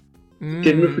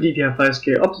 Det er nu fordi, de har faktisk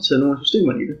opdateret nogle af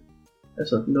systemerne i det.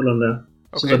 Altså nullerne der.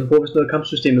 Okay. Så der den bruger vist noget af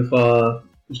kampsystemet fra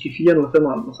måske 4 eller 5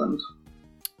 eller sådan.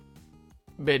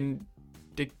 Men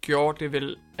det gjorde det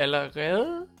vel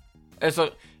allerede? Altså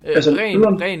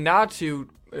rent narrativt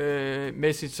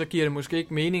mæssigt, så giver det måske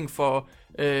ikke mening for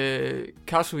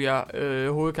Kazuya,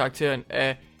 hovedkarakteren,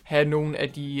 at have nogle af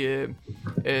de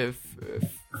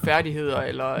færdigheder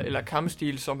eller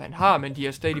kampstil, som han har, men de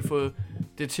har stadig fået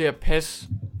det til at passe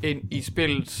ind i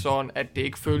spillet, sådan at det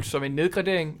ikke føles som en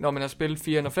nedgradering, når man har spillet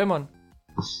 4'eren og 5'eren.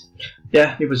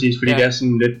 Ja, det er præcis, fordi det er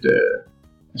sådan lidt,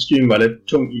 styringen var lidt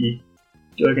tung i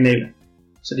det originale,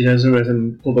 så de har simpelthen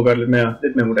sådan prøvet at gøre det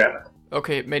lidt mere moderne.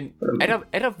 Okay, men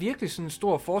er der virkelig sådan en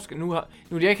stor forskel? Nu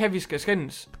vil jeg ikke have, at vi skal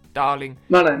skændes, darling.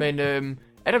 Nej. Men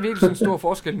er der virkelig sådan en stor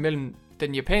forskel mellem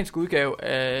den japanske udgave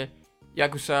af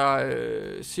Yakuza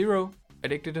Zero? Er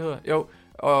det ikke det hedder? Jo.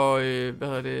 Og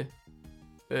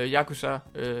Yakuza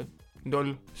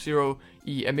 0 Zero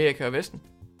i Amerika og Vesten?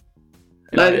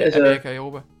 Eller nej, altså Amerika og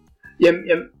Europa?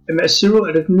 Jamen, Zero,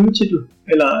 er det den nye titel?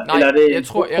 Nej, eller er det jeg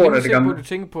tror, jeg er sikker på, at du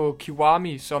tænker på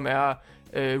Kiwami, som er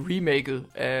remaket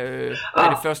af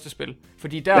det første spil.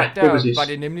 Fordi der var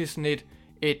det nemlig sådan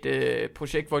et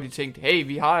projekt, hvor de tænkte, hey,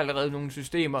 vi har allerede nogle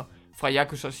systemer fra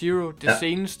Yakuza Zero, det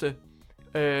seneste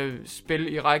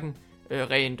spil i rækken,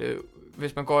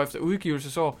 hvis man går efter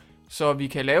udgivelsesår, så vi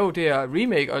kan lave det her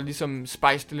remake og ligesom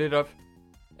spice det lidt op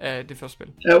af det første spil.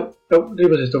 Jo, det er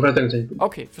præcis, det var først, jeg tænkte.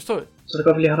 Okay, forstået. Så det er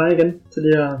godt, at vi har dig igen til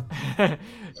det her.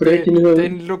 For det er ikke nyheder.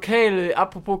 Den lokale,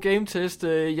 apropos gametest,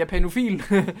 japanofil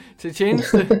til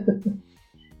tjeneste.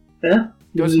 Ja,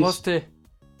 det var som også det.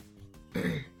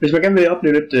 Hvis man gerne vil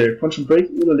opleve lidt Quantum Break,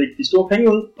 uden at lægge de store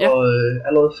penge ud, og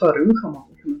allerede før det udkommer,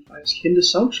 så kan man faktisk hente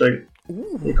soundtrack.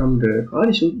 Det er kommet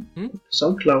gratis ud.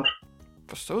 SoundCloud.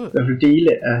 Forstået. I hvert fald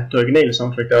dele af det originale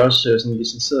soundtrack, der er også sådan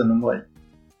licenserede numre i.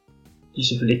 De er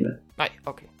selvfølgelig ikke med. Nej,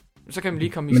 okay. Så kan man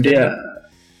lige komme i men det er...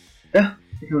 Ja,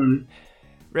 det kan man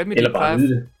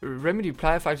lige. Remedy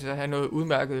plejer faktisk at have noget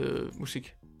udmærket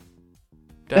musik.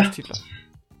 Deres titler.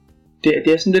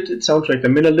 Det er sådan lidt et soundtrack, der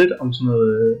minder lidt om sådan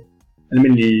noget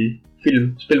almindelig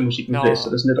spilmusik, så det er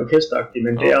sådan lidt orkesteragtigt,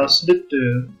 men det er også lidt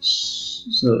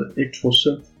sådan noget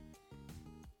electro-synth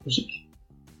musik.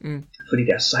 Fordi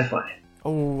det er sci-fi.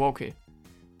 Okay.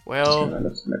 Well,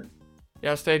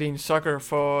 jeg er stadig en sucker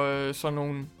for sådan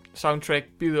nogle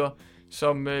soundtrack-bidder,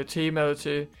 som temaet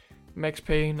til Max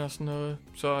Payne og sådan noget.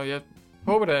 Så jeg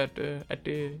håber da, at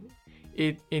det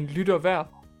er en lytter værd.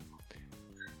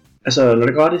 Altså, når det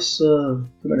er gratis, så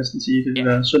kan man næsten sige, at det vil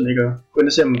være synd ikke at gå ind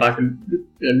og se, om man bare kan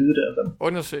lyde det i hvert fald.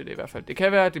 Undersøg det i hvert fald. Det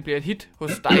kan være, at det bliver et hit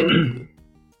hos dig.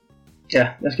 Ja,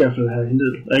 jeg skal i hvert fald have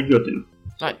hentet det. Jeg har ikke gjort det endnu.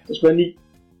 Nej. Der skal være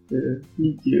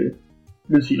 9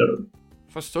 lydfiler derude.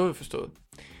 Forstået.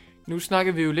 Nu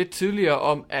snakkede vi jo lidt tidligere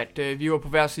om, at vi var på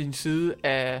hver sin side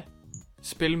af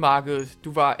spilmarkedet.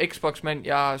 Du var Xbox-mand,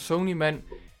 jeg er Sony-mand.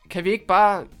 Kan vi ikke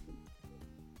bare...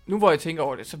 Nu hvor jeg tænker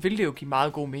over det, så ville det jo give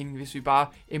meget god mening, hvis vi bare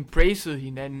embracede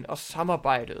hinanden og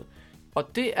samarbejdede.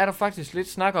 Og det er der faktisk lidt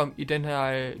snak om i den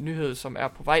her nyhed, som er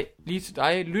på vej lige til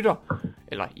dig, lytter.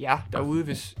 Eller derude,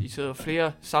 hvis I sidder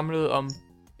flere samlet om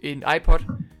en iPod.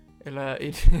 Eller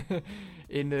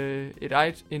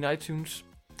en iTunes.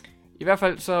 I hvert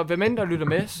fald, så hvem end der lytter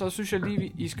med, så synes jeg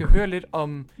lige, I skal høre lidt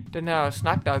om den her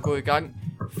snak, der er gået i gang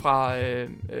fra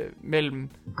mellem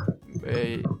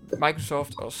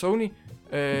Microsoft og Sony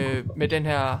med den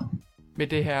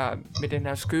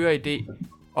her skøre idé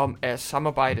om at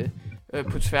samarbejde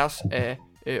på tværs af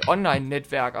online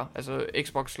netværker, altså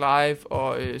Xbox Live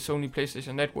og Sony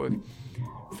PlayStation Network.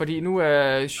 Fordi nu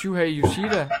er Shuhei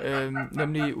Yoshida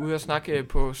nemlig ude at snakke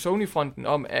på Sony-fronten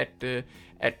om,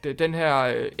 at den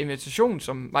her invitation,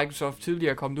 som Microsoft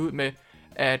tidligere er kommet ud med,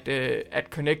 at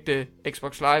connecte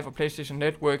Xbox Live og PlayStation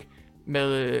Network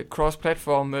med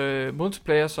cross-platform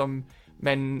multiplayer, som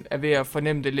man er ved at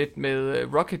fornemme det lidt med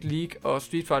Rocket League og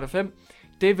Street Fighter 5,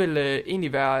 det vil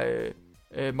egentlig være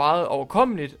meget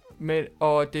overkommeligt,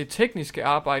 og det tekniske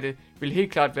arbejde vil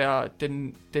helt klart være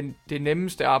det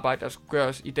nemmeste arbejde, der skulle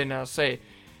gøres i den her sag.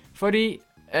 Fordi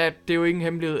at det er jo ingen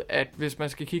hemmelighed, at hvis man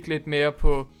skal kigge lidt mere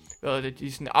på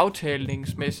de sådan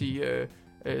aftalningsmæssige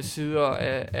sider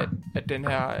af den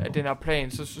her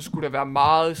plan, så skulle der være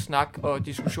meget snak og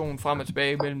diskussion frem og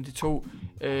tilbage mellem de to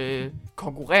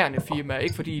konkurrerende firmaer.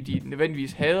 Ikke fordi de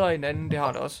nødvendigvis hader hinanden, det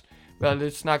har der også været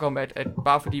lidt snak om, at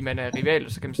bare fordi man er rivaler,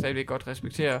 så kan man stadigvæk godt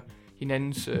respektere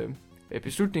hinandens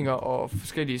beslutninger og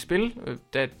forskellige spil.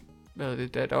 Da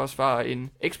der også var en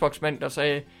Xbox-mand, der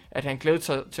sagde, at han glædede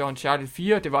sig til Uncharted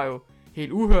 4, det var jo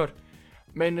helt uhørt.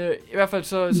 Men i hvert fald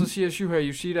så siger Shuhei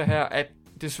Yoshida her, at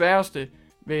det sværeste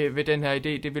ved den her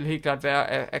idé, det vil helt klart være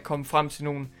at komme frem til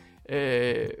nogle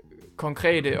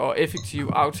konkrete og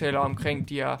effektive aftaler omkring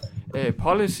de her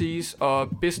policies og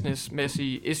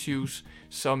businessmæssige issues,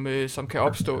 som kan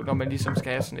opstå, når man ligesom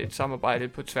skal have sådan et samarbejde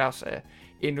på tværs af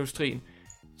industrien.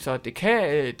 Så det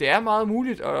er meget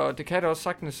muligt, og det kan da også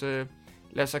sagtens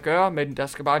lade sig gøre, men der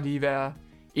skal bare lige være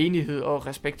enighed og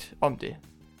respekt om det.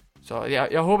 Så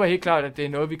jeg håber helt klart, at det er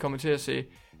noget, vi kommer til at se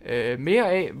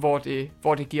mere af,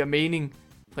 hvor det giver mening.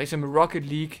 For eksempel Rocket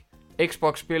League,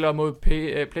 Xbox-spillere mod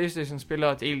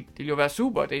PlayStation-spillere, det vil jo være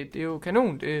super, det er jo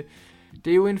kanon. Det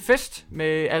er jo en fest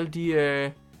med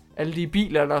alle de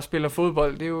biler, der spiller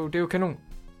fodbold, det er jo kanon.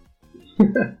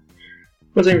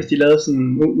 Prøv at tænke, hvis de lavede sådan,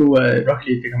 nu er Rocket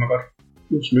League, det kan man godt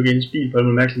udsmykke ens bil på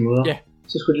alle mærkelige måder. Ja.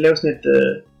 Så skulle de lave sådan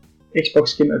et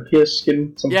Xbox-skin og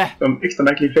PS-skin, som ekstra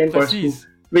mærkelige fanboys skulle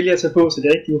vælge at tage på, så de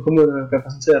rigtig kunne komme ud og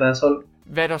repræsentere deres hold.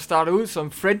 Hvad der starter ud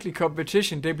som friendly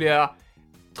competition, det bliver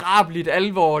drabeligt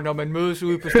alvor, når man mødes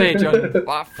ude på stadion.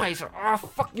 Bare fræser,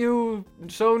 fuck you,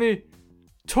 Sony.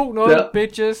 2-0,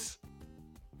 bitches.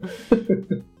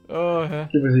 Ja.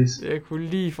 Det er præcis. Jeg kunne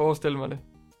lige forestille mig det.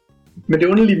 Men det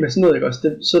er underligt med sådan noget, ikke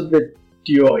også? Så vil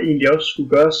de jo egentlig også skulle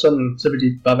gøre sådan, så vil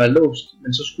de bare være låst.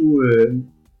 Men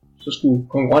så skulle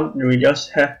konkurrenten jo egentlig også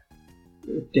have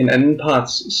den anden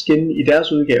parts skin i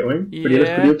deres udgave, ikke? Fordi ellers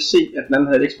kunne de jo ikke se, at den anden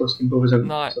havde et Xbox skin på, for eksempel.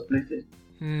 Nej. Så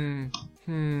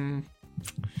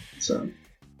Så.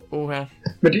 Oha.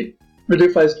 Men det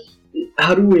er faktisk...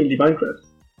 Har du egentlig Minecraft?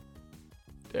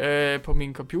 På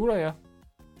min computer, ja.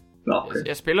 Nå, okay.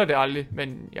 Jeg spiller det aldrig,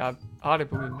 men jeg har det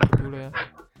på min computer, ja.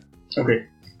 Okay.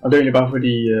 Og det er egentlig bare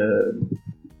fordi,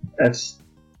 at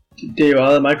det er jo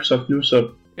ejet af Microsoft nu, så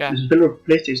hvis du spiller på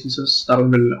PlayStation, så starter du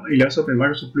vel egentlig også op med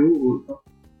Microsoft Blue ud for.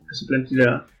 Altså blandt de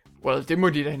der... Well, det må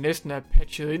de da næsten have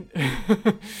patchet ind.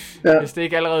 Hvis det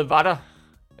ikke allerede var der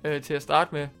til at starte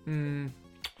med.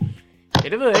 Ja,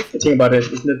 det ved jeg ikke. Jeg tænker bare, det er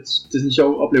sådan en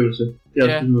sjov oplevelse. Det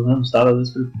er også noget, han startede at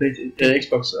spille på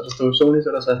Xbox, og der stod Sony, så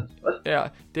der sagde, what? Ja,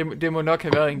 det må nok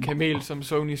have været en kamel, som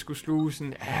Sony skulle sluge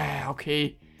sådan, okay.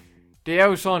 Det er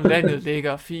jo sådan, landet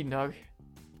ligger fint nok.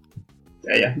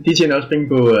 Ja, de tjener også penge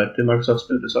på, at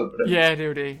Microsoft-spil blev solgt på det. Ja, det er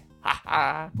jo det.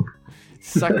 Haha.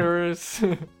 Suckers.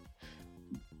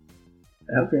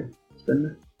 Ja, okay.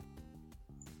 Spændende.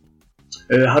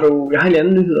 Jeg har en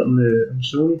anden nyhed om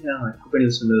Sony her i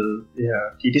forbindelse med det her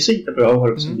GDC, der blev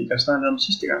afholdt, som vi kan snakke om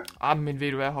sidste gang. Men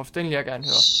ved du hvad, Hoff, den vil jeg gerne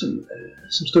høre.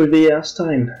 Som stod i VR's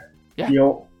tegn i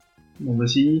år, må man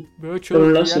sige. Virtual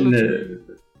reality.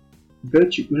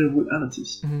 Virtual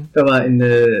realities. Der var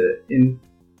en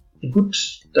gut,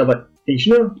 der var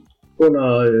ingeniør under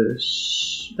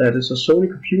hvad er det så, Sony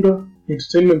Computer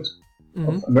Entertainment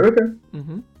of America.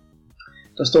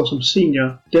 Der står som senior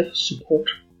dev support.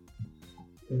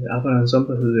 Arbejder han som,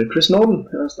 der hedder Chris Norton.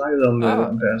 Han har snakket om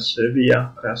deres VR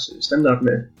og deres standard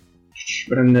med,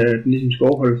 hvordan den ligesom skulle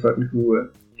overholde, for at den kunne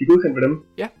blive godkendt for dem.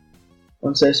 Ja. Og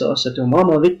han sagde så også, at det var meget,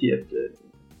 meget vigtigt, at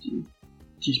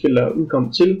de spillere udkom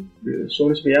til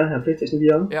Sony's VR her, PlayStation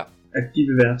VR, at de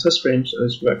vil være 60 frames, og det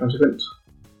skulle være konsekvent.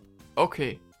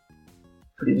 Okay.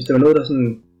 Fordi hvis det var noget, der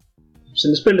sådan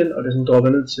sendte spil ind, og det sådan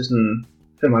dropper ned til sådan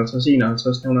 55,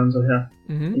 51, nævner så her,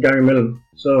 en gang imellem,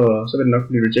 så vil det nok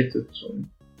blive rejected.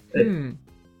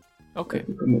 Okay.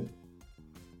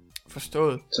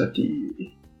 Forstået. Så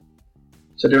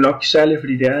det er jo nok særligt,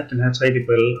 fordi det er den her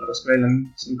 3D-brille, og der skal være en eller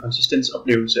anden sådan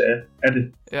konsistensoplevelse af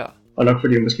det. Ja. Og nok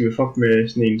fordi man måske vil fuck med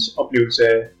sådan en oplevelse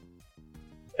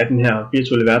af den her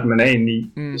virtuelle verden, man er inde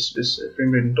i, hvis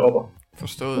frameraten dropper.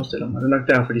 Forstået. Og det er nok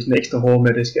derfor, de er sådan ekstra hårde med,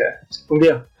 at det skal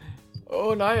fungere.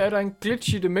 Nej, er der en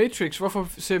glitch i The Matrix? Hvorfor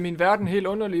ser min verden helt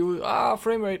underlig ud?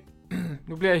 Framerate.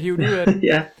 Nu bliver jeg hivet ud af det.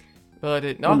 Ja. Hvad er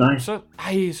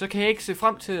det? Så kan jeg ikke se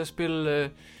frem til at spille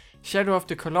Shadow of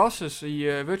the Colossus i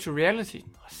Virtual Reality.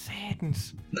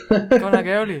 Satans. Godt nok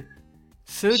ærgerligt.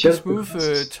 Silky Smooth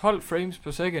 12 frames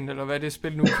per second, eller hvad det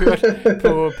spil nu kørt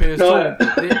på PS2.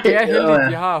 Det er heldigt, at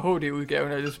vi har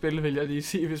HD-udgaven af det spil, vil jeg lige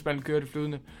sige, hvis man kører det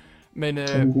flydende. Men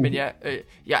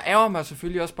jeg ærger mig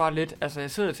selvfølgelig også bare lidt. Altså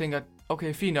jeg sidder og tænker,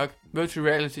 okay, fint nok, Virtual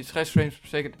Reality 60 frames per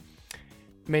second.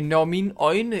 Men når mine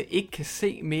øjne ikke kan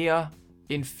se mere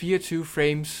end 24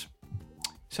 frames,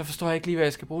 så forstår jeg ikke lige, hvad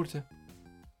jeg skal bruge det til.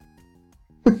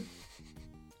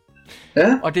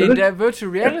 Ja, og det er endda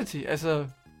virtual reality, altså,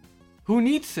 who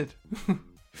needs it?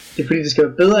 Det er fordi, det skal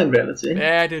være bedre end reality, ikke?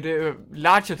 Ja, det er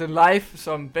larger than life,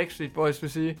 som Backstreet Boys vil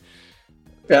sige.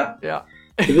 Ja. Ja.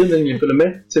 Jeg ved, at I følger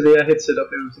med til det her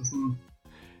headset-oplevelse. Sådan.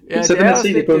 Ja, så det er også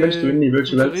lidt på, mens du er inde i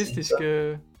virtual reality.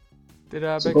 Det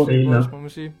der Backstreet Boys, må man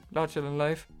sige. Larger than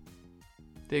life.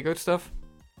 Det er godt stuff.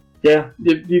 Ja,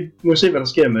 vi må se, hvad der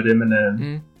sker med det, men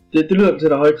det lyder til, at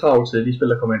der er høje krav til de spil,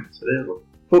 der kommer ind. Så det er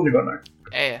forhåbentlig godt nok.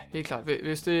 Ja, helt klart.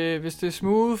 Hvis det er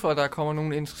smooth, og der kommer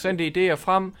nogle interessante idéer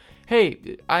frem, hey,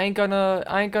 I ain't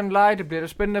gonna lie, det bliver da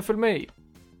spændende at følge med i.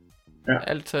 Ja.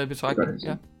 Alt taget i betragtning.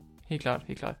 Ja, helt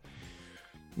klart.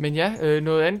 Men ja,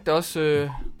 noget andet, der også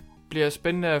bliver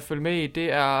spændende at følge med i,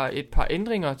 det er et par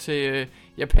ændringer til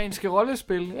japanske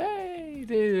rollespil. Yay,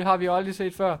 det har vi jo aldrig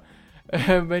set før.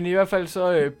 Men i hvert fald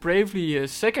så Bravely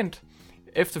Second,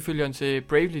 efterfølgeren til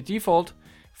Bravely Default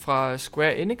fra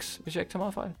Square Enix, hvis jeg ikke tager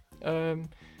meget fejl.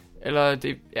 Eller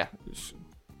det, ja,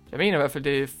 jeg mener i hvert fald,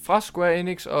 det er fra Square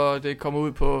Enix, og det kommer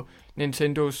ud på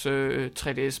Nintendos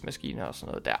 3DS-maskiner og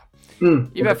sådan noget der.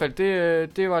 I hvert fald,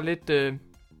 det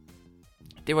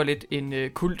var lidt en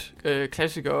kult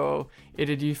klassiker, og et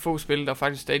af de få spil, der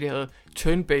faktisk stadig havde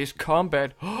turn-based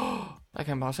combat. Der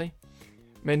kan man bare se.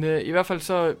 Men i hvert fald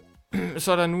så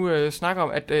er der nu snak om,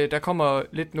 at der kommer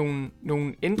lidt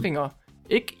nogle ændringer.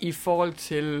 Ikke i forhold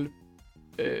til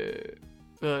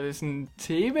sådan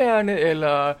temaerne,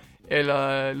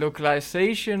 eller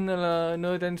localization, eller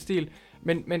noget i den stil.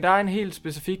 Men der er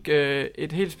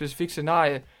et helt specifikt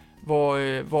scenarie, hvor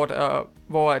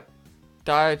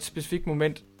der er et specifikt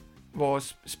moment, hvor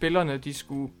spillerne de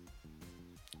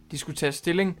skulle tage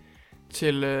stilling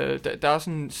til der er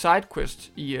sådan en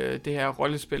sidequest i det her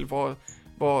rollespil,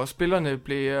 hvor spillerne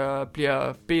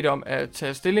bliver bedt om at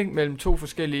tage stilling mellem to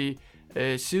forskellige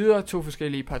sider, to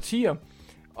forskellige partier,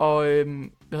 og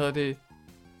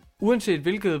uanset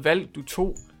hvilket valg du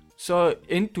tog, så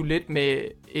endte du lidt med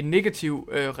en negativ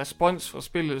respons fra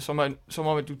spillet, som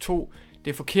om at du tog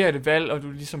det forkerte valg, og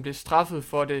du ligesom blev straffet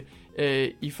for det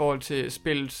i forhold til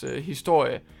spillets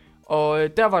historie.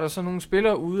 Og der var der så nogle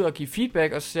spillere ude og give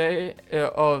feedback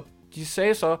og de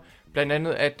sagde så blandt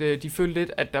andet, at de følte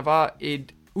lidt, at der var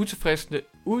et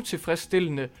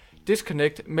utilfredsstillende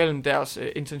disconnect mellem deres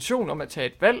intention om at tage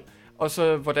et valg, og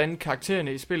så hvordan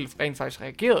karaktererne i spillet rent faktisk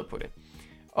reagerede på det.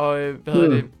 Og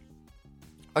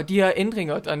Og de her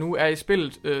ændringer, der nu er i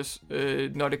spillet,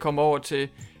 når det kommer over til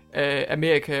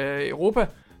Amerika og Europa,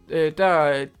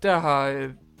 der har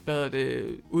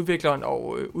udvikleren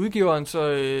og udgiveren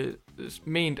så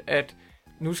ment, at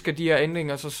nu skal de her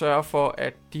ændringer så sørge for,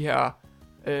 at de her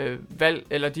valg,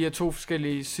 eller de her to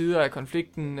forskellige sider af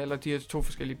konflikten, eller de her to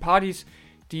forskellige parties,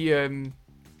 de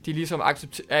ligesom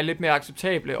er lidt mere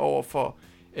acceptable over for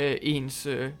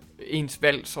ens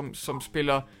valg som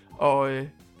spiller, og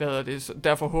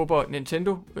derfor håber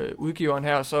Nintendo, udgiveren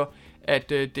her, så at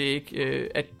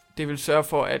det vil sørge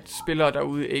for, at spillere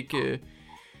derude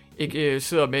ikke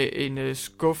sidder med en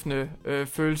skuffende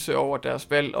følelse over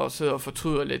deres valg og sidder og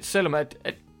fortryder lidt, selvom at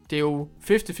det er jo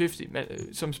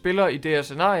 50-50 som spiller i det her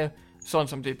scenarie, sådan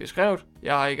som det er beskrevet.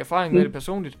 Jeg har ikke erfaring med det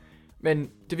personligt, men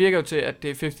det virker jo til, at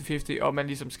det er 50-50, og man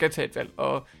ligesom skal tage et valg,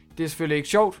 og det er selvfølgelig ikke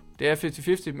sjovt, det er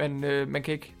 50-50, men man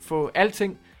kan ikke få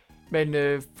alting, men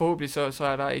forhåbentlig så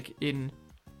er der ikke en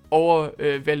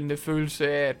overvældende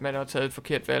følelse af, at man har taget et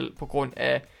forkert valg på grund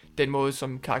af den måde,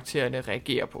 som karaktererne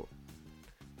reagerer på.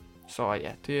 Så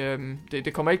ja,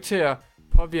 det kommer ikke til at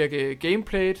påvirke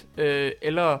gameplayet,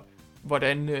 eller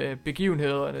hvordan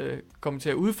begivenhederne kommer til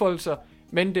at udfolde sig,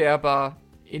 men det er bare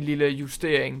en lille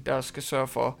justering, der skal sørge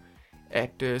for,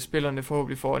 at spillerne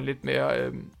forhåbentlig får en lidt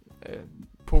mere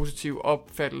positiv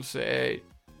opfattelse af,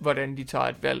 hvordan de tager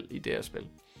et valg i det her spil.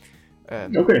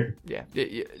 Okay. Ja,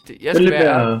 jeg skal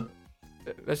være...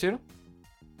 Hvad siger du?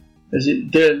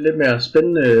 Det er lidt mere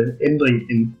spændende ændring,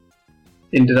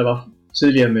 end det der var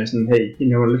tidligere med sådan, hey,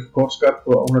 hende har lidt for kort skørt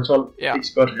på, og hun er 12, ikke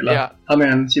så godt, eller har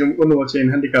man sige nogle underord til en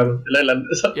handicappet, eller et eller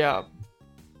andet. Så. Ja,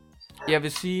 jeg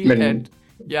vil sige, at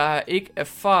jeg er ikke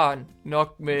erfaren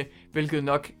nok med, hvilket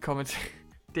nok kommer til...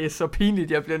 Det er så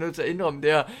pinligt, jeg bliver nødt til at indrømme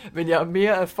det her, men jeg er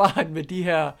mere erfaren med de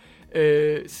her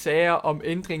sager om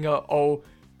ændringer og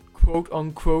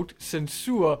quote-unquote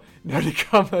censur, når det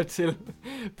kommer til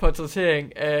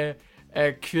portrættering af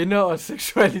kvinder og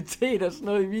seksualitet og sådan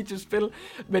noget i videospil.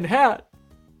 Men her,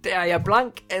 der er jeg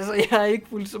blank. Altså, jeg har ikke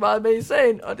fulgt så meget med i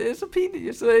sagen, og det er så pinligt,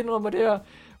 jeg sidder og indrømmer det her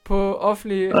på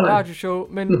offentlige radioshow.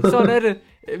 Men sådan er det.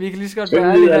 Vi kan lige så godt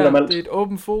være ærlige her. Det er et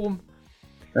åbent forum.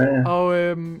 Ja. Og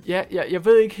jeg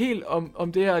ved ikke helt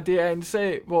om det her. Det er en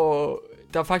sag, hvor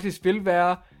der faktisk vil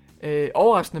være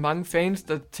overraskende mange fans,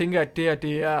 der tænker, at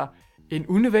det er en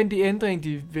unødvendig ændring.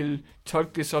 De vil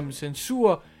tolke det som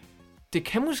censur. Det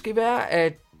kan måske være,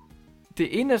 at det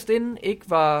inderst inde ikke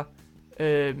var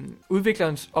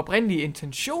udviklerens oprindelige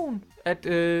intention, at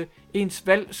ens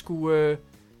valg skulle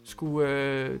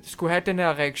have den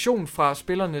her reaktion fra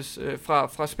spillernes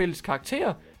fra spillets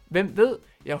karakterer. Hvem ved?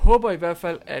 Jeg håber i hvert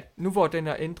fald, at nu hvor den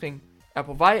her ændring er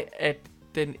på vej, at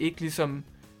den ikke ligesom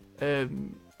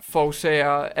forårsager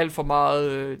alt for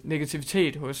meget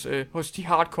negativitet hos de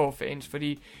hardcore fans,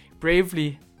 fordi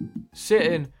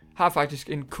Bravely-serien har faktisk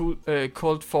en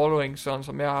cult following, sådan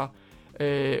som jeg har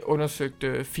undersøgt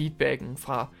feedbacken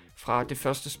fra det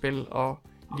første spil og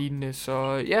lignende.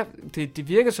 Så ja, det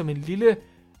virker som en lille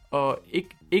og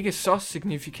ikke så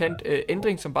signifikant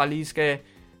ændring, som bare lige skal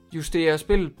justere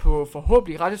spillet på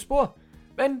forhåbentlig rette spor.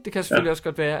 Men det kan selvfølgelig også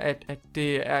godt være, at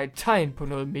det er et tegn på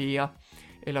noget mere,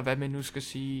 eller hvad man nu skal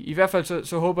sige. I hvert fald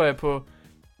så håber jeg på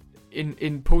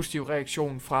en positiv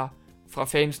reaktion fra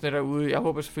fansene derude. Jeg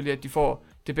håber selvfølgelig, at de får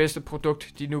det bedste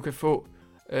produkt, de nu kan få,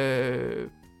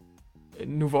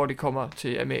 nu hvor det kommer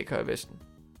til Amerika og Vesten.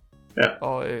 Ja.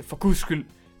 Og for guds skyld,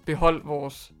 behold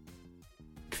vores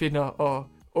kvinder og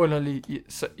underlig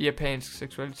japansk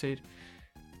seksualitet.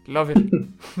 Love it.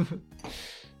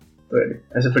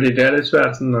 Altså fordi det er lidt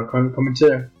svært sådan at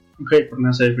kommentere konkret på den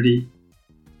her sag, fordi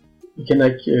vi kender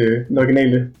ikke den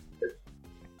originale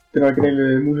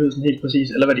mulighed sådan helt præcis,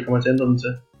 eller hvad de kommer til at ændre den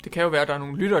til. Det kan jo være, at der er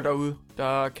nogle lytter derude,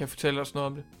 der kan fortælle os noget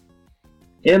om det.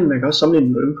 Ja, men man kan også sammenligne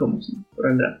den med ømkommelsen på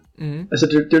den der. Mm-hmm. Altså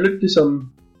det er jo lidt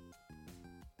ligesom,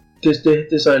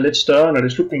 det så er lidt større, når det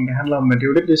er slutningen, det handler om, men det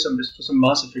er jo lidt ligesom, hvis du som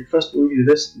Mass Effect først udgivet i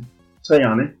Vesten,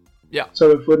 3'erne, ja. Så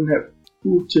har vi fået den her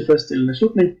utilfredsstillende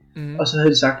slutning, og så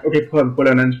havde de sagt, okay, prøv at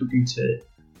lave en anden slutning til,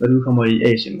 når du kommer i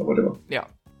Asien, og hvor det var. Ja.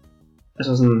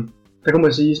 Altså sådan, der kan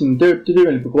man sige, sådan, det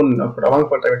virker lidt på grunden nok, for der er mange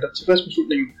folk, der er tilfreds med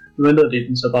slutningen, nu ændrede det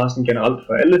den så bare sådan generelt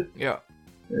for alle, ja.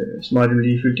 Så meget de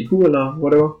lige følte de kunne, eller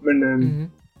whatever,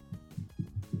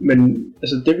 men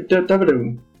altså, der vil det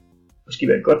jo måske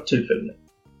være et godt tilfælde,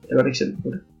 et godt eksempel på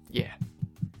det. Ja, yeah.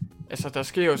 Altså der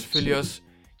sker jo selvfølgelig også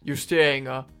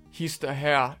justeringer, hister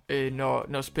her,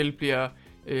 når spil bliver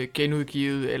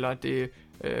genudgivet, eller det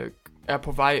er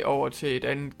på vej over til et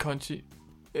andet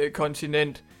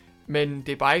kontinent. Men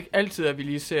det er bare ikke altid, at vi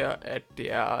lige ser, at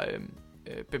det er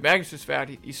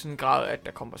bemærkelsesværdigt i sådan en grad, at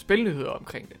der kommer spilnyheder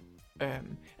omkring det.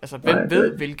 Altså hvem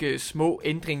ved, hvilke små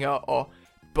ændringer og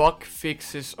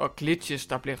bugfixes og glitches,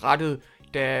 der blev rettet,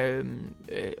 da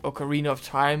Ocarina of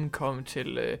Time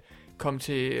kom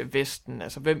til Vesten.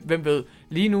 Altså hvem ved.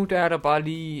 Lige nu der er der bare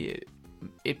lige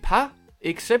et par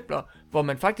eksempler, hvor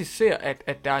man faktisk ser,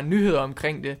 at der er nyheder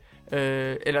omkring det,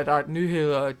 eller der er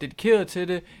nyheder dedikeret til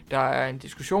det, der er en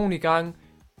diskussion i gang,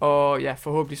 og ja,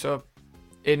 forhåbentlig så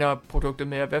ender produktet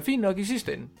med at være fint nok i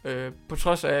sidste ende, på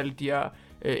trods af alle de her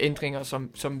ændringer,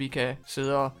 som vi kan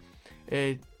sidde og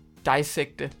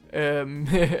dissecte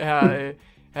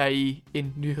her i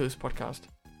en nyhedspodcast.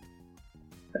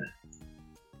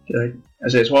 Det er rigtigt.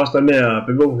 Altså jeg tror også, der er mere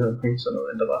bevågenhed omkring sådan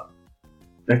noget, end der var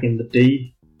back in the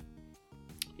day.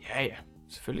 Ja,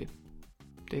 selvfølgelig.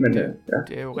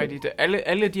 Det er jo rigtigt.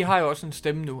 Alle de har jo også en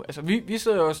stemme nu. Altså vi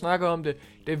sidder jo og snakker om det.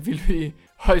 Det ville vi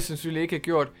højst sandsynligt ikke have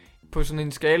gjort på sådan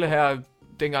en skala her,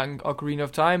 dengang Ocarina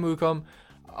of Time udkom.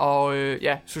 Og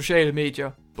sociale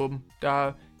medier, bum.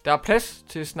 Der er plads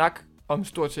til snak om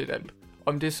stort set alt.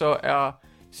 Om det så er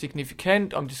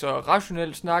signifikant, om det så er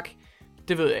rationel snak,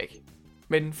 det ved jeg ikke.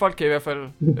 Men folk kan i hvert fald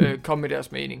komme med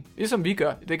deres mening. Ligesom vi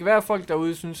gør. Det kan være, at folk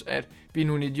derude synes, at vi er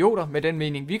nogle idioter med den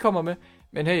mening, vi kommer med.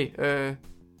 Men hey,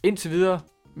 indtil videre,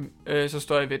 så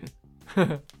står jeg ved den.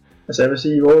 Altså jeg vil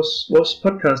sige, vores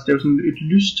podcast, det er jo sådan et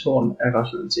lystårn af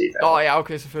rationalitet. Altså. Ja,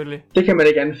 okay, selvfølgelig. Det kan man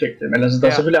ikke anfægte, men altså, der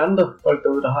er selvfølgelig andre folk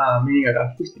derude, der har meninger, der er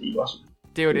fuldstændig også.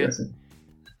 Det er jo det. Altså.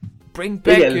 Bring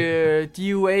back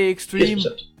DUA Extreme.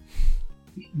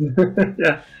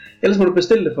 Ja, ellers må du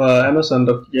bestille det fra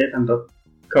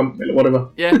Amazon.japan.com eller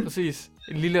whatever. Ja, præcis.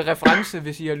 En lille reference,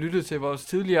 hvis I har lyttet til vores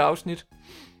tidligere afsnit.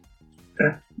 Ja,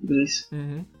 præcis.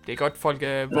 Mm-hmm. Det er godt, folk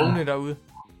er vågne derude.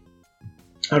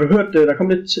 Har du hørt, der kom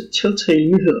lidt Telltale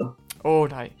nyheder?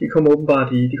 Nej. De kommer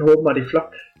åbenbart i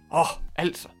flok.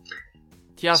 Altså.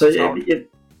 De er så travlt.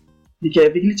 Vi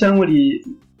kan lige tage nogle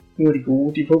af de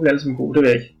gode. De er forhåbentlig alle sammen gode, det ved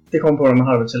jeg ikke. Det kommer på, når man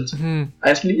har det med Telltale.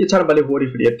 Jeg tager det bare lidt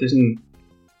hurtigt, fordi at det er sådan...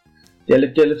 Det er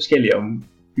lidt forskelligt, om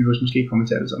vi måske ikke kommer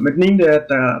til alle sammen. Men den ene det er, at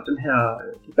der er den her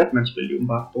Batman-spil jo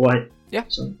bare på vej. Ja.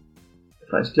 Så jeg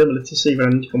faktisk glæder mig lidt til at se,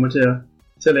 hvordan de kommer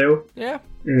til at lave. Ja.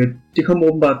 Det kommer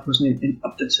åbenbart på sådan en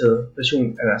opdateret version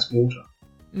af deres motor.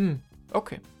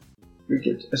 Okay.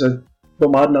 Hvilket, altså,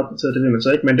 hvor meget den er opdateret, det ved man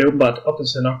så ikke, men det er åbenbart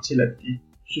opdateret nok til, at de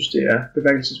synes, det er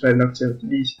bemærkelsesværdigt nok til at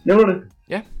lige nævne det.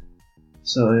 Ja.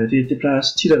 Så det plejer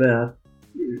også tit at være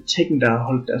Tekken, der har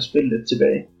holdt deres spil lidt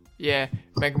tilbage. Ja,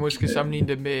 man kan måske sammenligne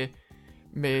det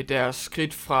med deres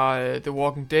skridt fra The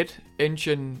Walking Dead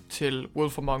engine til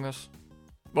Wolf Among Us.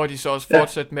 Hvor de så også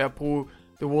fortsatte med at bruge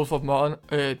The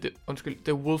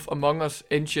Wolf Among Us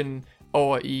engine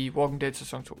over i Walking Dead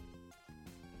sæson 2.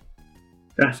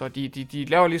 Ja. Så de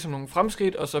laver ligesom nogle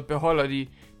fremskridt, og så beholder de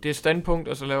det standpunkt,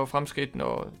 og så laver fremskridt,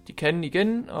 når de kan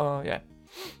igen, og ja.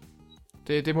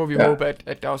 Det må vi håbe,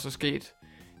 at der også er sket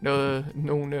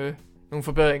nogle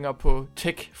forbedringer på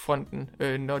tech-fronten,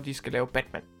 når de skal lave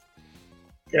Batman.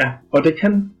 Ja, og det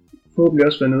kan forhåbentlig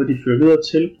også være noget, de fører videre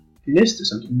til det næste,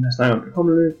 som de har snakket om. Der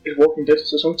kommer et Walking Dead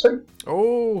sæson 3.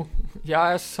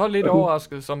 Jeg er så lidt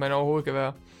overrasket, som man overhovedet kan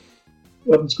være.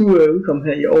 Og den skulle udkomme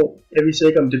her i år. Jeg ved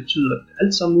ikke, om det betyder, at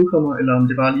alt sammen udkommer, eller om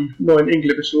det bare lige når en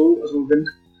enkelt episode, og så må vi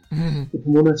vente på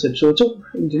måneder til episode 2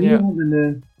 inden det nye år, men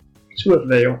det skulle i hvert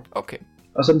fald være i år. Okay.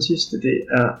 Og så den sidste, det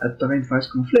er, at der rent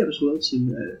faktisk kommer flere episoder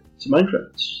til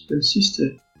Minecraft. Den sidste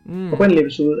oprindelige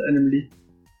episode er nemlig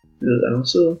blevet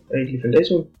annonceret af egentlig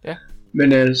Fandazo. Ja.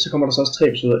 Men så kommer der så også 3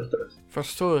 episoder efter det.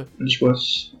 Forstået. Og de skulle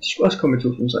også komme i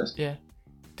 2016. Ja.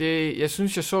 Jeg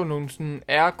synes, jeg så nogle sådan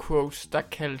air quotes, der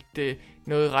kaldte det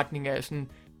noget i retning af sådan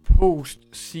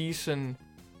post-season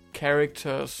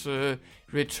characters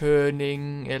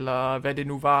returning, eller hvad det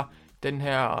nu var, den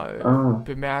her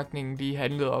bemærkning lige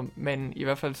handlede om. Men i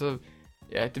hvert fald så,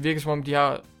 ja, det virker som om, de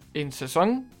har en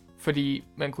sæson, fordi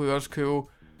man kunne jo også købe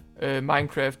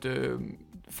Minecraft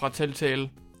fra Telltale,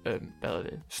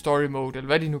 story mode, eller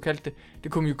hvad de nu kaldte det.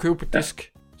 Det kunne man jo købe på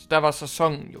disk. Så der var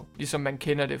sæsonen jo, ligesom man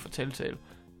kender det fra Telltale.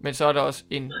 Men så er der også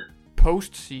en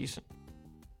post-season.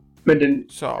 Men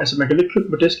altså man kan ikke købe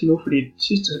på disk endnu, fordi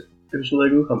sidste episode er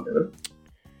ikke udkommet, vel?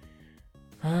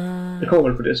 Det kommer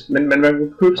vel på disk, men man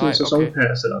kan købe sådan en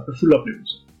sæsonpass eller en fuld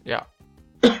oplevelse. Ja.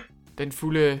 Den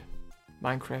fulde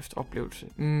Minecraft-oplevelse.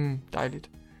 Dejligt.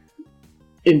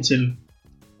 Indtil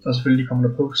der selvfølgelig kommer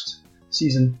der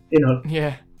post-season indhold.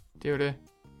 Ja, det er jo det.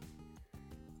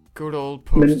 Good old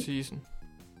post-season.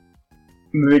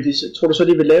 Men tror du så,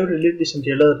 de vil lave det lidt ligesom de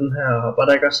har lavet den her, var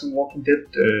der ikke også en Walking Dead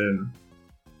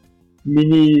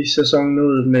mini-sæson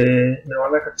noget med nogle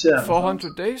andre karakterer?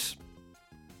 400 Days?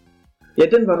 Ja,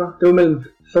 den var der. Det var mellem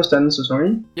første og anden sæson,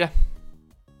 ikke? Ja.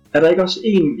 Er der ikke også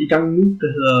en i gang nu,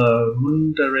 der hedder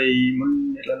Mundaray,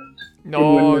 eller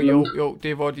andet? Jo,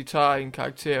 det er hvor de tager en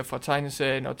karakter fra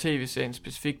tegneserien og tv-serien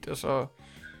specifikt, og så,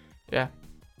 ja.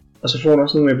 Og så får du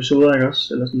også nogle episoder, ikke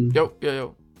også? Eller sådan?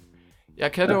 Jo.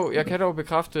 Jeg kan dog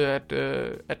bekræfte,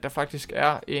 at der faktisk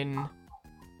er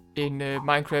en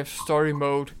Minecraft Story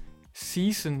Mode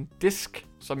Season Disc,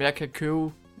 som jeg kan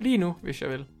købe lige nu, hvis jeg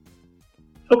vil.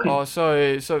 Okay. Og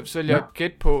så vil jeg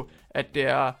gætte på, at det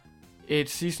er et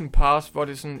Season Pass, hvor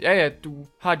det er sådan, ja, du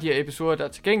har de her episoder, der er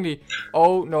tilgængelige,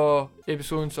 og når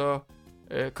episoden så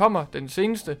kommer, den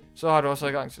seneste, så har du også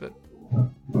adgang til den.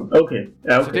 Okay.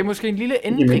 Ja, okay. Så det er måske en lille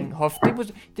ændring, Hoff.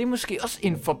 Det er måske også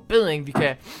en forbedring, vi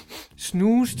kan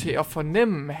snuse til at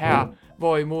fornemme her.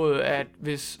 Hvorimod, at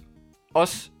hvis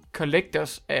os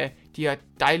collectors af de her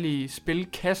dejlige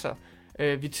spilkasser,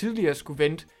 vi tidligere skulle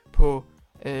vente på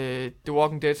The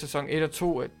Walking Dead sæson 1 og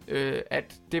 2,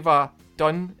 at det var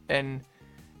done and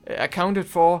accounted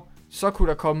for, så kunne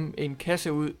der komme en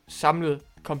kasse ud, samlet,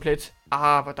 komplet.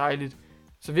 Hvor dejligt.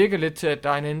 Så virker lidt til, at der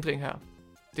er en ændring her.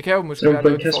 Det kan jo måske være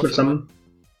noget, vi fortsætter med.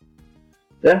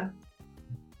 Ja.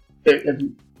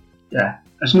 Ja.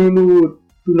 Altså nu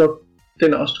nok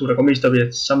den er også to, der går mest op i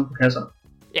at samle på kasser.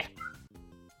 Ja.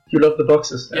 You love the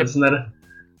boxes. Yep. Altså sådan er det.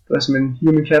 Du er som en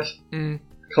human cat.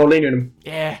 Kravler ind i dem.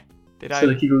 Ja, det er dejligt.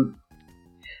 Sidder og kigger ud.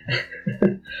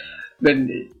 Men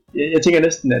jeg tænker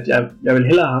næsten, at jeg vil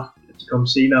hellere have haft, at de kommer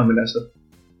senere, men altså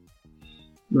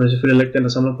nu er jeg selvfølgelig ikke den, der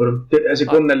samler på dem.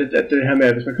 Grunden er lidt, at det her med,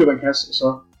 at hvis man køber en kasse,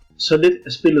 så lidt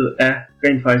af spillet er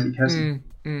rent faktisk i kassen.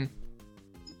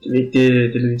 Det er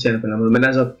lidt irriterende på en eller anden måde, men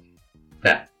altså,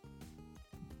 ja.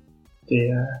 Det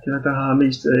er der har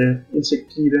mest indsigt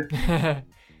i det.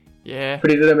 Yeah.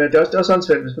 Fordi det der med, det er også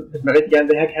åndssvagt, hvis man rigtig gerne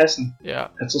vil have kassen,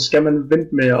 at så skal man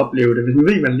vente med at opleve det, hvis man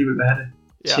ved, man alligevel vil have det,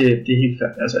 til det er helt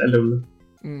færdigt, altså alt derude.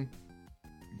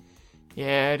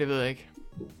 Ja, det ved jeg ikke.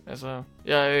 Altså,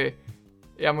 jeg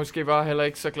er måske bare heller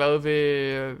ikke så glad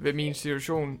ved min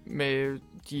situation med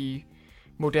de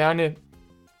moderne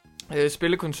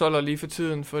spillekonsoller lige for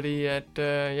tiden, fordi at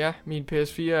min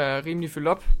PS4 er rimelig fyldt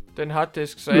op, den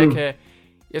harddisk, så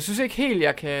jeg synes ikke helt,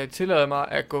 jeg kan tillade mig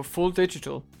at gå full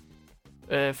digital,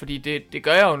 fordi det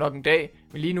gør jeg jo nok en dag,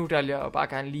 men lige nu der vil jeg jo bare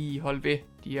gerne lige holde ved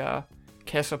de her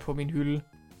kasser på min hylde,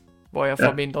 hvor jeg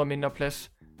får mindre og mindre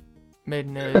plads.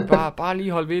 Men bare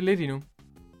lige holde ved lidt endnu.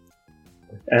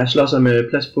 Ja, jeg slår sig med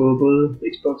plads på både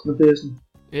Xbox og PS'en.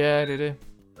 Ja, det er det.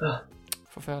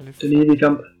 Forfærdeligt. Den evige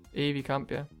kamp. Evig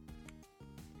kamp, ja.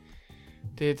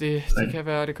 Det kan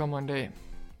være, at det kommer en dag.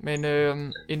 Men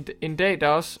en dag, der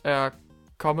også er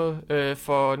kommet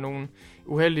for nogle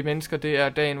uheldige mennesker, det er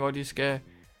dagen, hvor de skal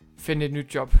finde et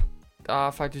nyt job. Der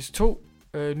er faktisk 2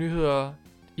 nyheder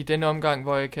i denne omgang,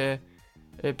 hvor jeg kan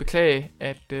beklage,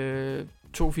 at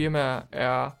 2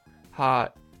 firmaer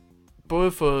har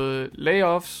både fået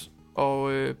layoffs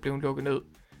og blevet lukket ned.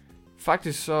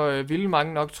 Faktisk så ville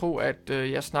mange nok tro, at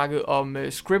jeg snakkede om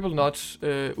Scribblenauts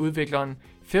udvikleren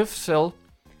Fifth Cell,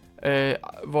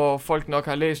 hvor folk nok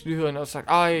har læst nyhederne og sagt,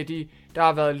 der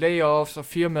har været layoffs, og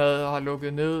firmaet har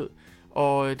lukket ned,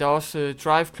 og der er også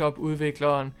Drive Club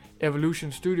udvikleren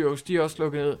Evolution Studios, de er også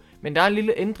lukket ned. Men der er en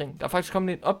lille ændring. Der er faktisk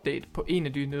kommet en update på en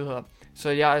af de nyheder. Så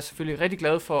jeg er selvfølgelig rigtig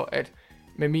glad for, at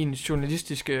med min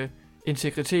journalistiske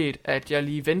integritet, at jeg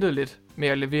lige ventede lidt med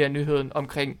at levere nyheden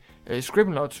omkring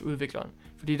Scribblenauts udvikleren.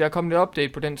 Fordi der er kommet et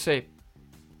update på den sag,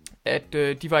 at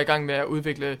de var i gang med at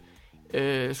udvikle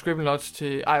Scribblenauts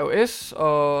til iOS,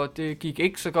 og det gik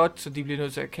ikke så godt, så de blev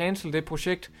nødt til at cancel det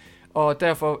projekt, og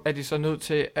derfor er de så nødt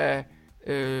til at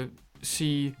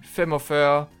sige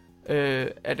 45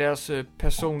 af deres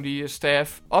personlige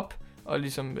staff op, og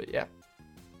ligesom,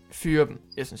 fyre dem,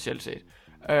 essentielt set.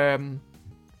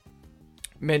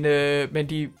 Men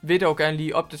de vil dog gerne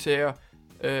lige opdatere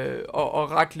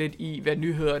og rette lidt i, hvad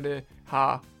nyhederne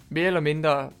har mere eller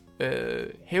mindre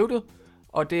hævdet,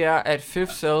 og det er, at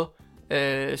Fifth Cell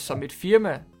som et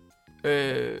firma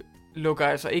lukker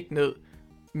altså ikke ned,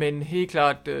 men helt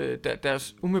klart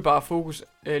deres umiddelbare fokus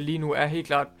lige nu er helt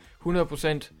klart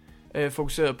 100%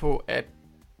 fokuseret på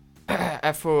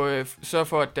at få sørge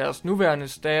for, at deres nuværende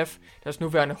staff, deres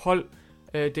nuværende hold,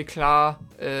 det klarer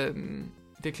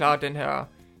den her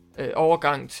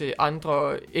overgang til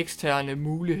andre eksterne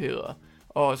muligheder.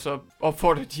 Og så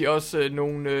opfordrer de også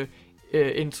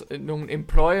nogle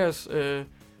employers,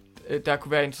 der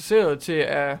kunne være interesseret til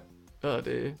at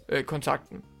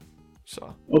kontakten. Så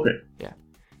okay. Ja.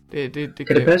 Det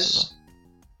kan det passe,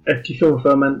 at de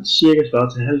 45 mand cirka svarer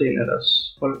til halvdelen af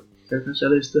deres hold? Kan det passe,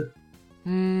 jeg læste det?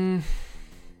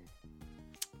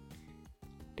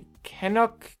 Det kan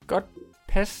nok godt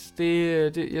passe.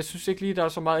 Jeg synes ikke lige, der er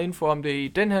så meget info om det i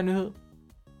den her nyhed.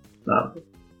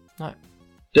 Nej.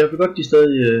 Det er jo godt, de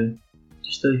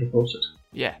stadig kan fortsætte.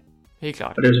 Ja, helt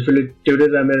klart. Og det er jo selvfølgelig, det er jo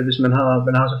det der med, at hvis man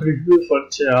har selvfølgelig hyret folk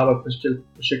til at arbejde på et specielt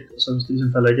projekt, og så hvis de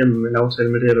ligesom falder igennem en aftale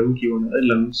med det eller udgiverne eller et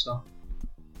eller andet, så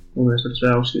må man så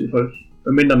desværre afskedige folk.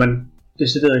 Medmindre man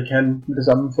decideret kan med det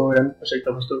samme få et andet projekt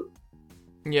at forstå.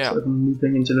 Ja. Så er der nye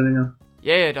penge ind til det længere.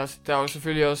 Ja, der er jo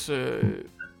selvfølgelig også,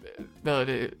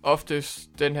 oftest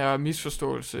den her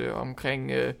misforståelse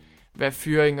omkring, hvad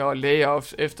fyringer og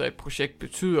layoffs efter et projekt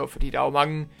betyder, fordi der er jo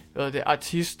mange,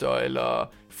 artister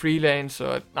eller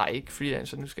freelancer, nej ikke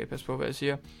freelancer, nu skal jeg passe på, hvad jeg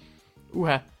siger,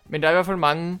 men der er i hvert fald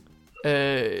mange,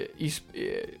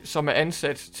 som er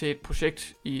ansat til et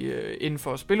projekt inden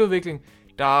for spiludvikling,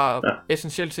 der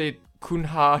essentielt set kun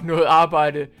har noget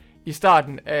arbejde i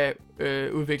starten af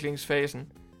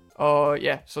udviklingsfasen. Og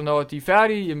ja, så når de er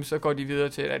færdige, jamen, så går de videre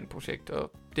til et andet projekt.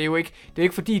 Og det er jo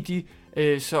ikke fordi de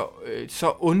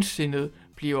så ondsindet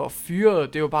bliver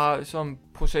fyret. Det er jo bare som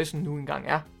processen nu engang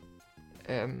er.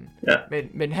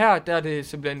 Men her der er det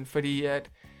simpelthen fordi at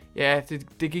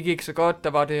det gik ikke så godt. Der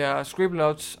var det her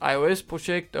Scribblenauts iOS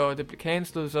projekt, og det blev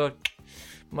cancelled, så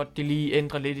måtte de lige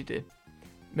ændre lidt i det.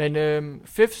 Men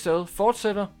Fifth Cell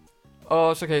fortsætter,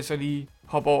 og så kan jeg så lige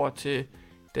hoppe over til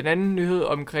den anden nyhed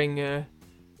omkring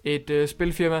et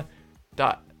spilfirma,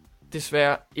 der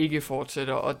desværre ikke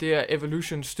fortsætter, og det er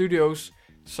Evolution Studios,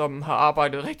 som har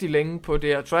arbejdet rigtig længe på det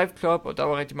her Drive Club, og der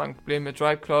var rigtig mange problemer med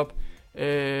Drive Club,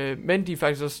 men de er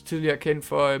faktisk også tidligere kendt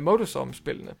for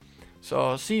Motorstorm-spillene.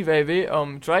 Så sig hvad I vil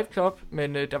om Drive Club,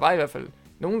 men der var i hvert fald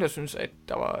nogen, der synes, at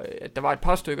der var et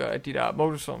par stykker af de der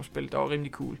Motorstorm-spil, der var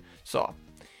rimelig cool. Så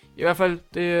i hvert fald,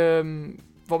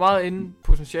 hvor meget inden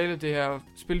potentiale det her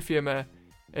spilfirma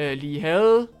lige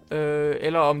havde,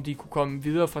 eller om de kunne komme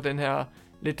videre fra den her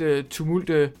lidt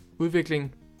tumulte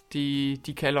udvikling,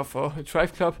 de kalder for Drive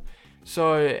Club,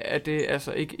 så er det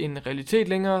altså ikke en realitet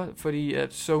længere, fordi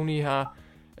at Sony har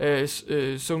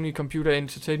Sony Computer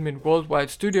Entertainment Worldwide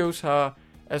Studios har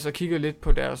altså kigget lidt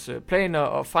på deres planer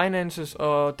og finances,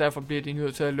 og derfor bliver de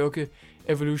nødt til at lukke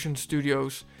Evolution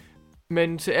Studios.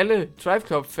 Men til alle Drive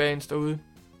Club fans derude,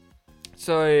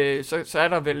 så er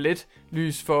der vel lidt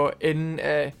lys for enden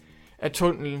af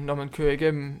tunnelen, når man kører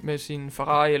igennem med sin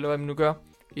Ferrari, eller hvad man nu gør,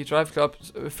 i Drive Club,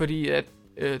 fordi at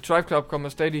Drive Club kommer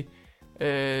stadig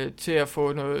til at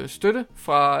få noget støtte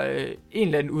fra en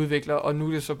eller anden udvikler, og nu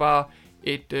er det så bare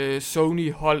et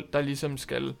Sony-hold, der ligesom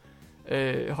skal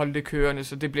holde det kørende,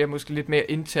 så det bliver måske lidt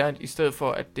mere internt, i stedet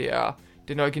for at det er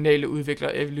den originale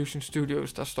udvikler Evolution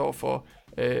Studios, der står for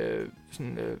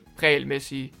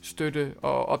regelmæssig støtte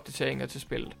og opdateringer til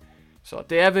spillet. Så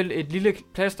det er vel et lille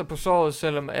plaster på såret,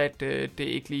 selvom at det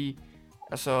ikke lige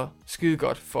er så skide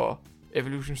godt for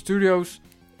Evolution Studios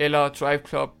eller Drive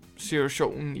Club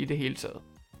situationen i det hele taget.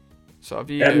 Så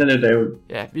vi, den er lidt ærgerlig.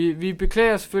 Ja, vi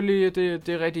beklager selvfølgelig, det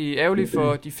er rigtig ærgerligt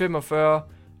for de 45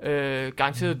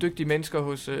 garanteret dygtige mennesker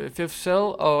hos Fifth Cell,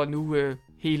 og nu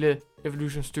hele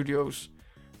Evolution Studios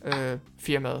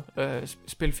firmaet,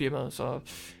 spilfirmaet, så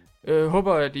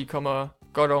håber at de kommer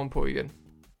godt ovenpå igen.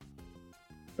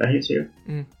 Ja, helt sikkert.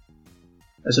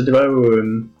 Altså det var jo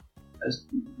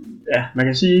man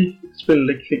kan sige at spillet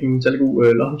ikke fik en særlig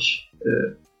god launch.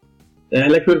 Jeg har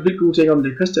heller ikke hørt vildt gode ting om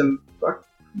det. Christian Bak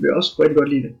vil også rigtig godt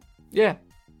lide det. Ja. Yeah.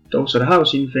 Dog, så det har jo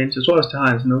sine fans. Jeg tror også det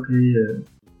har en sådan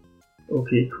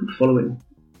okay cool following.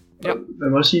 Ja.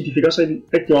 Man må også sige, de fik også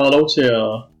rigtig meget lov til at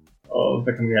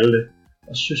hvad kan man kalde det,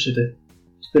 at synes det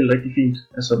spillet rigtig fint,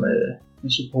 altså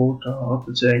med support og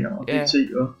opdateringer og PT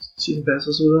og season pass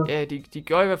og så videre. Ja, de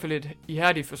gjorde i hvert fald et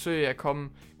ihærdigt forsøg at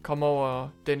komme over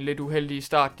den lidt uheldige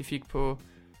start, de fik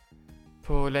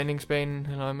på landingsbanen,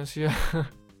 eller hvad man siger,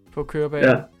 på kørebanen.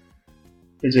 Ja,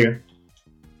 helt sikkert.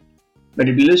 Men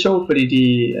det bliver lidt sjovt, fordi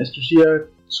du siger,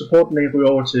 supporten ikke ryger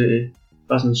over til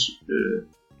bare sådan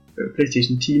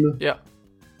PlayStation-teamet. Ja.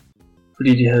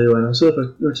 Fordi de havde jo annonceret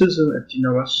for noget tid siden, at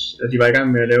de var i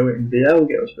gang med at lave en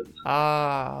VR-udgave af spillet.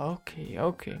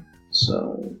 Okay. Så,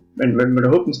 men jeg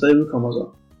håber, den stadig udkommer så.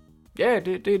 Ja,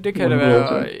 det kan da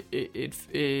være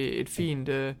et fint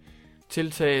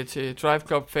tiltag til Drive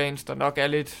Club fans, der nok er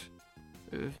lidt,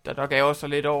 der nok er også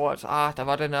lidt over, altså, der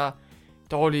var den her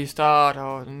dårlige start,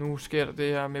 og nu sker der det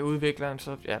her med udvikleren,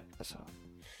 så ja, altså,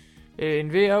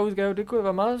 en VR-udgave, det kunne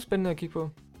være meget spændende at kigge på.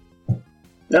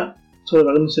 Ja. Jeg tror, det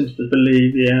var rimelig sindssygt spil i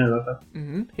VR i hvert fald.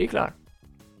 Helt klart.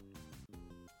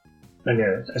 Men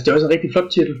altså det er også en rigtig flot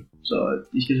titel, så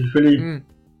de skal selvfølgelig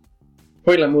på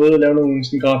en eller anden måde lave nogle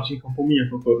sådan grafiske kompromiser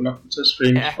for at få den op på 60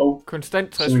 frames. Ja, og konstant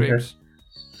 60 frames.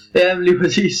 Ja, lige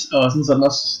præcis. Og sådan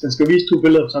den skal vise 2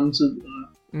 billeder på samme tid.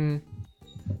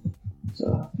 Så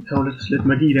det har jo lidt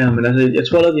magi der, men altså jeg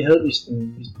tror at vi havde vist den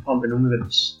frem ved nogle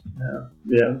events her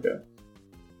VR-udgave.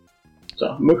 Så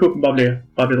må køben bare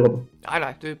blive droppet.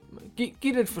 Nej,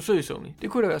 giv det et forsøg, Sony. Det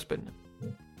kunne da være spændende.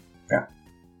 Ja.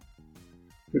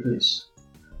 Det er præcis.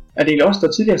 Er det egentlig også,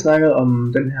 der tidligere snakket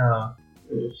om den her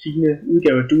fine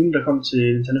udgave af Doom, der kom til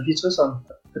Nintendo 64'eren?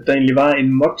 At der egentlig var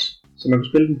en mod, som man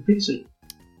kunne spille den på PC?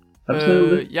 Har du snakket om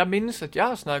det? Jeg mindes, at jeg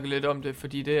har snakket lidt om det,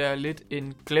 fordi det er lidt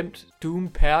en glemt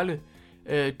Doom-perle.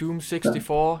 Doom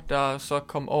 64, der så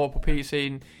kom over på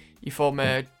PC'en i form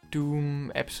af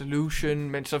Doom Absolution,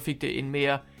 men så fik det en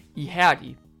mere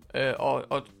ihærdig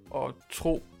og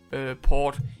tro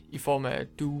port i form af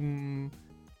Doom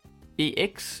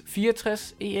EX,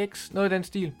 64 EX, noget i den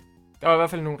stil. Der var i hvert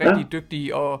fald nogle rigtig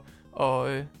dygtige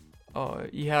og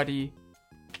ihærdige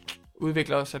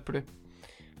udviklere sat på det.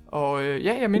 Og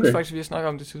jeg mindes faktisk, at vi har snakket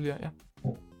om det tidligere,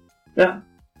 Ja,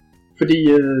 fordi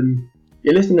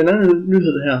jeg læste en anden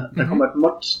nyhed her, der kommer et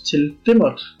mod til det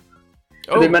mod.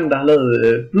 Og det er manden, der har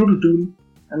lavet Brutal Doom.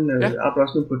 Han arbejder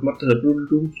også nu på et mod, der hedder Brutal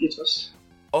Doom 64.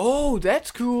 Oh,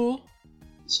 that's cool.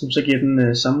 Som så giver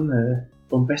den samme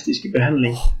bombastiske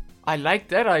behandling. I like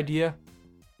that idea.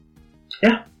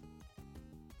 Ja.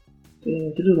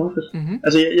 Det lyder meget fedt.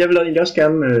 Altså jeg vil egentlig også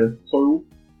gerne prøve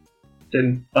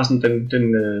den, bare sådan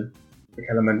den hvad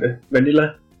kalder man det, Vanilla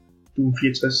Doom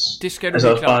 64. Det skal du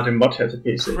altså også bare den mod her til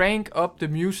PC. Crank up the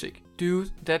music. Dude,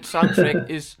 that soundtrack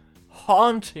is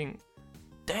haunting.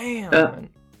 Damn, ja.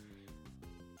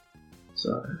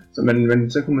 Man.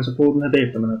 Men så kunne man så bruge den her dag,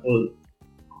 efter man har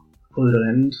prøvet det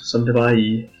andet, som det var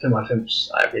i 95.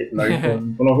 Ej, okay, det er nok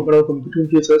ikke. Hvornår kom det på Doom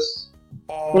 64?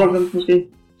 98 måske?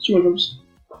 97?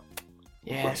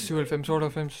 Ja,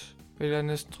 97-98, vil jeg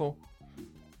næsten tro.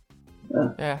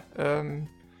 Ja.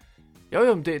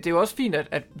 Jo, det er jo også fint,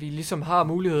 at vi ligesom har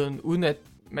muligheden, uden at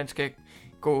man skal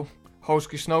gå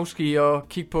hovski-snovski og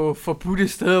kigge på forbudte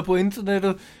steder på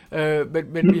internettet.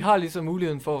 Men vi har ligesom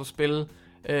muligheden for at spille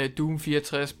Doom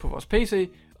 64 på vores PC.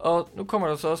 Og nu kommer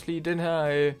der så også lige den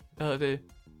her,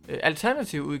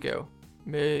 alternative udgave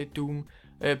med Doom,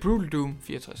 Brutal Doom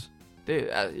 64.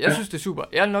 Jeg synes det er super.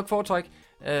 Jeg vil nok foretrække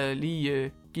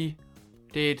lige give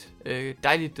det et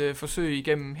dejligt forsøg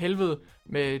igennem helvede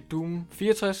med Doom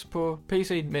 64 på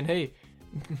PC, men hey,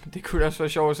 det kunne også være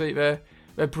sjovt at se,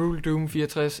 hvad Brutal Doom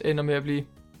 64 ender med at blive.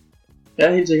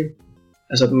 Ja, helt sikkert.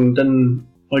 Altså den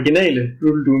originale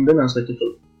Brutal Doom, den er også rigtig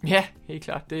fed. Ja, helt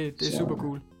klart. Det er super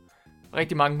cool.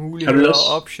 Rigtig mange muligheder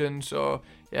og options og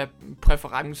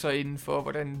præferencer inden for,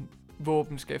 hvordan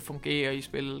våben skal fungere i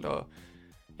spillet. Og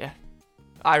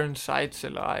Iron Sights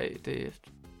eller ej. Det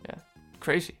er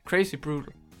crazy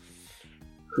brutal.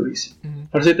 Crazy. Mm-hmm.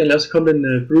 Har du set, den også kom en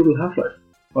Brutal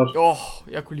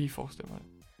Half-Life? Jeg kunne lige forestille mig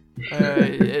det.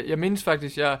 jeg mindes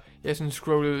faktisk, jeg sådan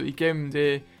scrollede igennem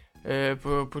det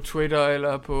på Twitter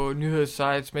eller på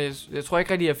nyhedssites, men jeg tror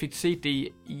ikke rigtig, jeg fik set det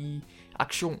i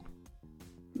aktion.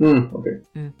 Okay.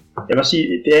 Jeg vil sige,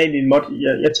 det er egentlig en mod,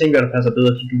 jeg tænker, der passer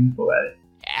bedre til Doom på hver.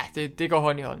 Ja, det går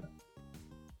hånd i hånd.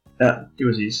 Ja, det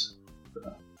var præcis.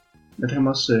 Men der kan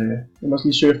man også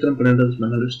lige søge efter dem på den der, hvis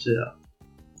man har lyst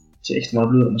til ekstra meget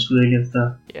blod, og man skal ud igen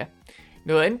der. Ja.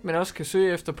 Noget andet, man også kan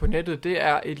søge efter på nettet, det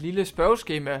er et lille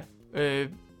spørgeskema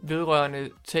vedrørende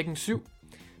Tekken 7.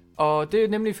 Og det er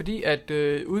nemlig fordi, at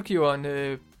udgiveren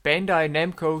Bandai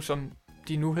Namco, som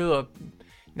de nu hedder,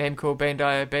 Namco,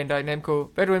 Bandai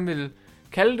Namco, hvad du end vil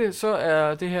kalde det, så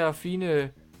er det her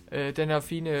den her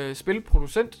fine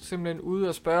spilproducent simpelthen ude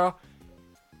og spørge,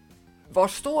 hvor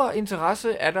stor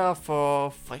interesse er der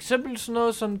for eksempel sådan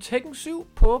noget som Tekken 7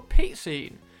 på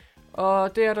PC'en?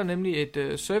 Og det er der nemlig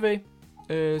et survey,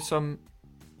 som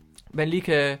man lige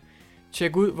kan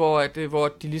tjekke ud, hvor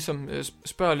de ligesom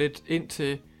spørger lidt ind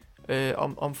til,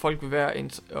 om folk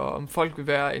vil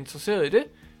være interesseret i det.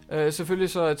 Selvfølgelig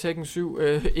så er Tekken 7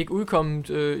 ikke udkommet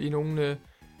i nogen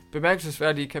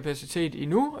bemærkelsesværdig kapacitet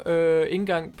endnu. Ikke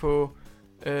engang på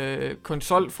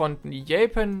konsolfronten i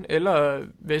Japan, eller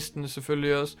Vesten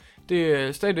selvfølgelig også. Det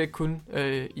er stadigvæk kun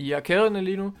i arkaderne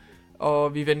lige nu,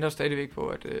 og vi venter stadigvæk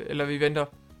på, vi venter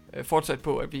fortsat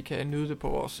på, at vi kan nyde det på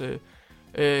vores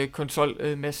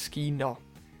konsolmaskiner.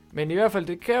 Men i hvert fald,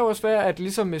 det kan jo også være, at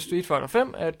ligesom med Street Fighter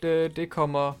 5, at det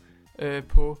kommer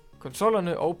på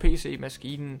konsollerne og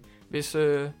PC-maskinen. Hvis,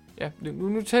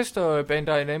 nu tester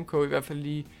Bandai Namco i hvert fald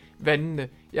lige vandene.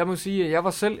 Jeg må sige, at jeg var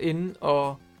selv inde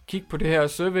og kigge på det her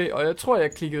survey, og jeg tror,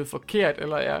 jeg klikkede forkert,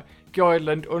 eller jeg gjorde et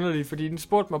eller andet underligt, fordi den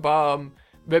spurgte mig bare om,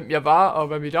 hvem jeg var, og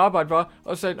hvad mit arbejde var,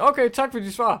 og sagde, okay, tak for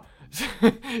de svar.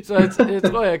 Så jeg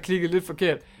tror, jeg klikkede lidt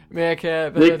forkert. Men jeg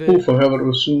kan... Det er ikke brug for at høre, hvad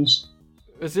du synes.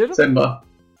 Hvad siger du? Send mig.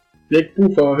 Det er ikke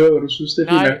brug for at høre, hvad du synes. Det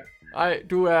er fint. Nej,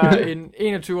 du er en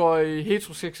 21-årig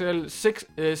heteroseksuel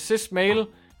cis-male,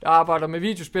 der arbejder med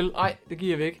videospil. Nej, det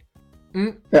giver vi ikke.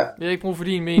 Jeg har ikke brug for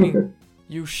din mening.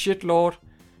 You shit lord.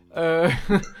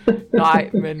 Nej,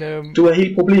 men... du er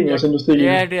helt problemer, som du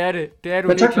stikker. Ja, det er det. Det er du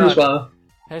men tak for du svarede.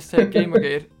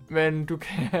 #Gamergate. Men du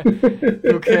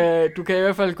kan i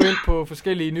hvert fald gå ind på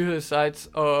forskellige nyhedssites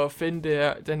og finde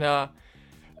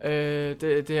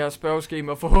det her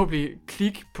spørgeskema, og forhåbentlig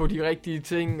klik på de rigtige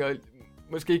ting, og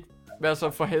måske ikke være så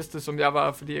forhastet, som jeg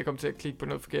var, fordi jeg kom til at klikke på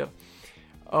noget forkert.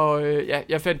 Og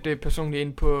jeg fandt det personligt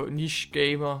ind på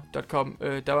nichegamer.com.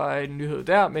 Der var en nyhed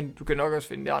der, men du kan nok også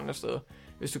finde det andre steder,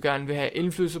 hvis du gerne vil have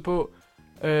indflydelse på,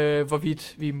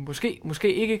 hvorvidt vi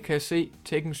måske ikke kan se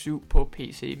Tekken 7 på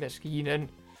PC-maskinen.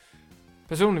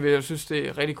 Personligt vil jeg synes, det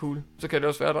er rigtig cool. Så kan det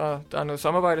også være, der er noget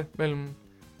samarbejde mellem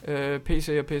PC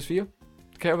og PS4.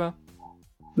 Det kan jo være.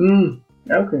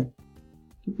 Ja, okay.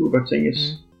 Det kunne godt tænkes.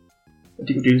 At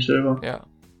de kunne dele server. Ja.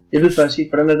 Jeg ved faktisk ikke,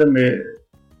 hvordan er det med...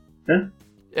 Ja?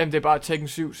 Jamen, det er bare, at Tekken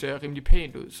 7 ser rimelig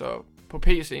pænt ud, så på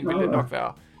PC'en vil det nok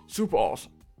være super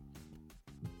awesome.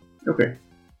 Okay.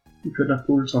 Vi kører der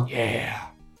cool så. Yeah.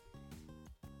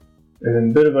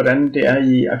 Ved du, hvordan det er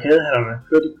i arkadehallerne?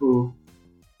 Kører de på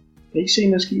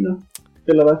PC-maskiner?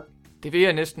 Eller hvad? Det vil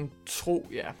jeg næsten tro,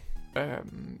 ja.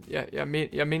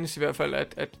 Jeg mindes i hvert fald,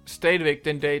 at stadigvæk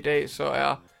den dag i dag, så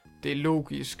er det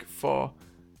logisk for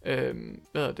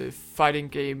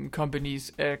fighting game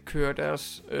companies at køre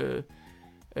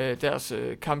deres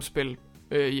kampspil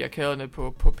i arkaderne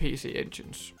på PC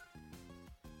engines.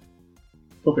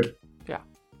 Okay. Ja.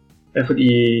 Ja, fordi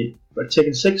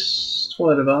Tekken 6,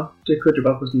 tror jeg det var, det kørte jo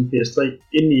bare på sådan en PS3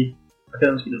 inde i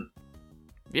arkademaskinerne.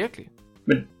 Virkelig?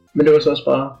 Men det var så også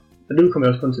bare, og det udkom jeg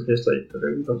også kun til PS3, så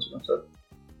det udkom til mig så.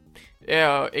 Ja,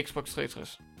 og Xbox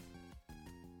 360.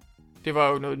 Det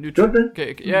var jo noget nyt. Gjorde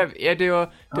det? Ja, det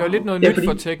var lidt noget nyt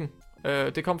for Tekken.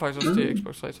 Det kom faktisk også til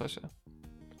Xbox 360, ja.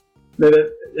 Men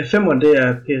 5'eren, det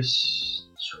er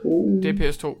PS2? Det er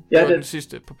PS2. Ja, det var den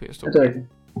sidste på PS2. Ja, det er rigtigt.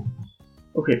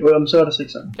 Okay, så er der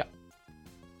 6'eren. Ja.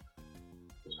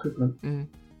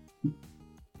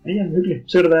 Ja,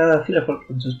 hyggeligt. Så kan der være flere folk,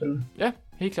 der til at spille. Ja,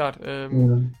 helt klart.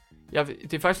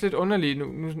 Det er faktisk lidt underligt.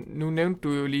 Nu nævnte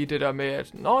du jo lige det der med,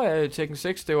 at Tekken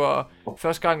 6, det var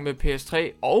første gang med PS3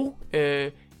 og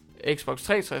Xbox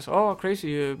 360. Crazy.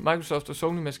 Microsoft og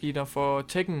Sony-maskiner for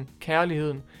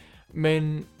Tekken-kærligheden.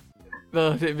 Men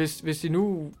hvis de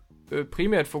nu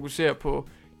primært fokuserer på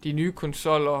de nye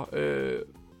konsoller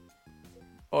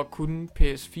og kun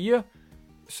PS4,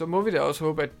 så må vi da også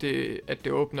håbe, at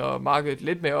det åbner markedet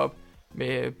lidt mere op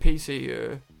med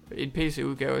en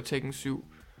PC-udgave af Tekken 7.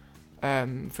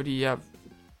 Fordi jeg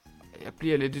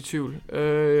bliver lidt i tvivl.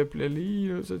 Jeg bliver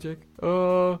lige nødt til at tjekke.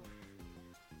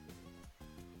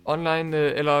 Online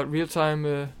eller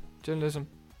real-time journalism.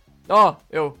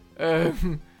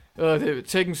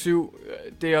 Tekken 7,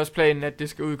 det er også planen, at det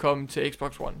skal udkomme til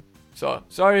Xbox One. Så,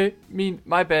 sorry,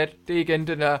 my bad. Det er igen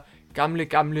den der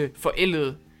gamle,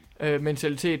 forældede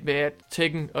mentalitet med, at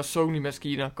Tekken og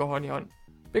Sony-maskiner går hånd i hånd.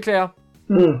 Beklager.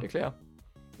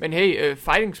 Men hey,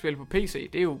 fighting-spil på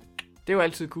PC, det er jo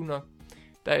altid cool nok.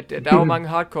 Der er jo mange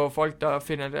hardcore folk, der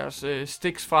finder deres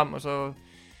sticks frem, og så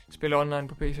spiller online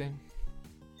på PC'en.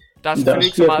 Der er selvfølgelig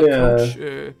ikke så meget coach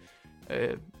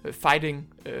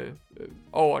fighting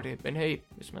over det, men hey,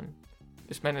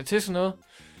 hvis man er til sådan noget,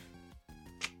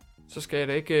 så skal jeg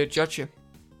da ikke judge.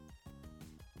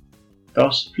 Der er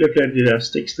også flere af de der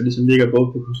sticks, der ligesom ligger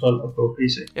både på konsol og på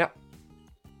PC. Ja.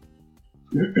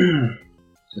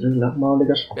 Så det er meget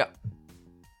lækkert. Ja.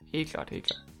 Helt klart.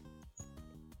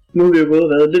 Nu har vi jo både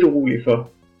været lidt urolige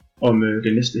for, om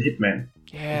det næste Hitman,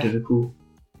 det vil kunne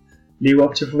leve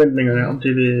op til forventningerne, om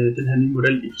det vil den her nye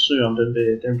model, de forsøger, om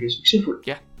den bliver succesfuld.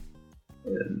 Ja.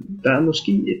 Der er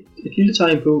måske et lille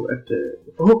tegn på, at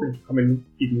forhåbentlig kan komme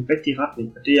i den rigtige retning,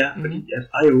 og det er fordi, at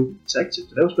IO Interactive,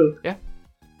 det der spil,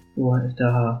 hvor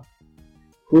der har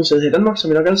hovedsæde her i Danmark, som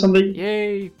vi nok alle sammen ved.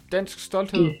 Yay, dansk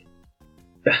stolthed.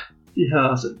 De har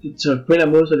altså, så på en eller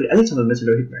anden måde, så er vi alle sammen med til at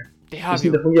lave Hitman. Det har vi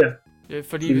jo. Det fungerer.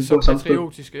 Fordi vi er så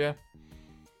patriotiske, ja.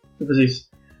 Det er præcis.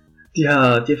 De har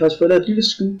faktisk fået lavet et lille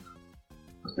scoop,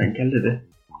 hvis man kan kalde det.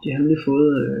 De har nemlig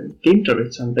fået Game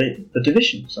Directoren bag The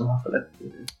Division, som har forladt,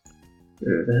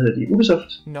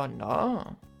 Ubisoft. Nå.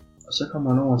 Og så kommer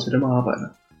han over til dem og arbejder.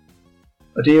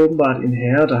 Og det er åbenbart en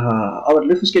herre, der har arbejdet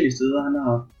lidt forskellige steder. Han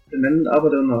har blandt andet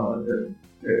arbejdet under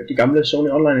de gamle Sony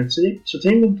Online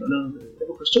Entertainment og lavet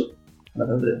EverQuest 2. Han har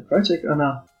lavet Crytek, og han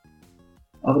har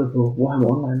arbejdet på Warhammer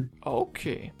Online.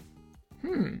 Okay.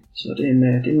 Så det er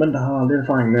en mand, der har lidt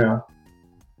erfaring med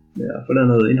at få lavet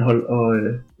noget indhold og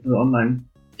noget online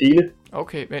dele.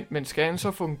 Okay, men skal han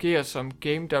så fungere som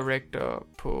Game Director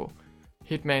på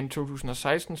Hitman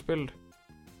 2016-spillet?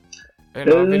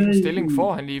 Eller hvilken stilling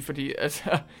får han lige? Fordi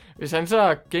altså, hvis han så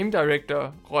har Game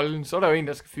Director-rollen, så er der jo en,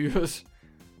 der skal fyres.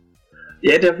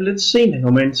 Ja, det er lidt sent, han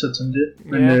kommer ind som det.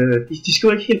 Men de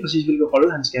skriver ikke helt præcis, hvilken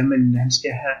rolle han skal have, men han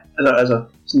skal have, altså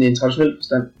sådan i en traditionel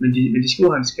forstand, men de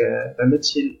skriver, at han skal være med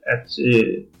til at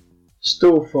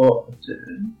stå for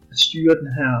at styre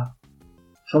den her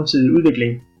fremtidige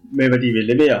udvikling med, hvad de vil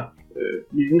levere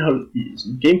i indhold i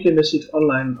gameplay-mæssigt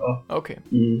online og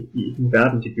i den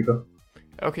verden, de bygger.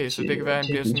 Okay, så det kan være, at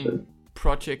han bliver sådan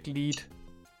project lead,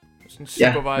 sådan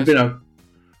supervisor.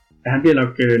 Ja, han bliver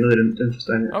nok noget i den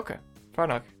forstand, ja. Okay, fair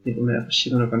nok. Det er med at få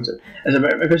shit under content. Altså,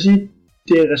 man kan sige,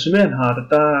 det resumé, han har,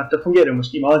 der fungerer det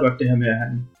måske meget godt, det her med, at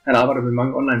han arbejder med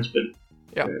mange online-spil,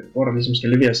 hvor der ligesom skal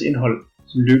leveres indhold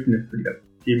sådan løbende, fordi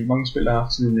det er mange spil, der har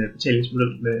sådan en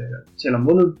betalingsmodel med betaler om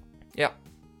måneden. Ja.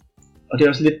 Og det er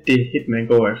også lidt det Hitman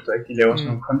går efter, ikke? De laver sådan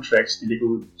nogle contracts, de ligger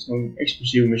ud, sådan nogle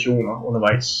eksklusive missioner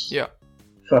undervejs. Ja.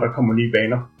 Før der kommer nye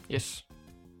baner. Yes.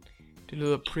 Det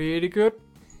lyder pretty good.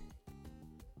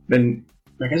 Men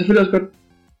man kan selvfølgelig også godt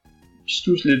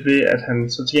studse lidt ved, at han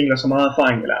så tilgængelig så meget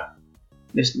erfaring, eller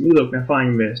næsten udelukkende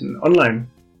erfaring med sådan online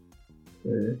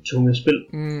tunge spil.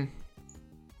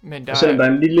 Men der og selvom der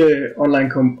er en lille online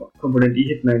komponent i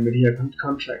Hitman med de her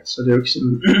contracts, så det er jo ikke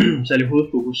sådan særlig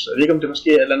hovedfokus. Jeg ved ikke, om det måske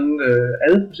er et eller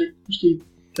andet projekt, måske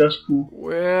det også kunne...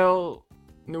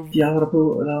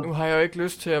 Nu har jeg jo ikke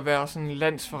lyst til at være sådan en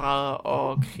landsforræder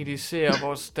og kritisere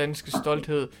vores danske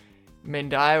stolthed,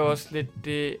 men der er jo også lidt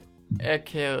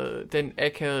den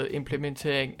akavede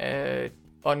implementering af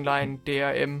online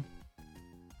DRM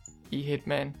i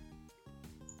Hitman.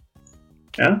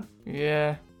 Ja?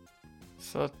 Ja,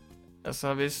 så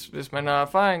altså hvis man har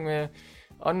erfaring med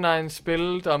online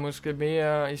spil, der måske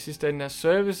mere i sidste ende er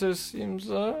services, jamen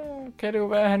så kan det jo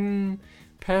være, at han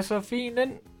passer fint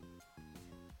ind.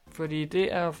 Fordi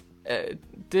det er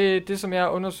det som jeg har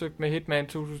undersøgt med Hitman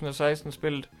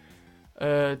 2016-spillet,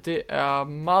 det er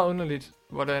meget underligt,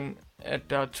 hvordan at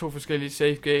der er 2 forskellige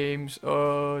save games,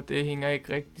 og det hænger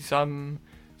ikke rigtig sammen.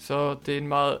 Så det er en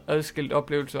meget adskilt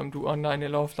oplevelse, om du er online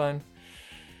eller offline.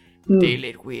 Det er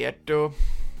lidt weird, dog.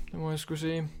 Det må jeg sgu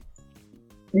sige.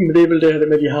 Men det er vel det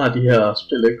med, at de har de her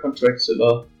spil contracts,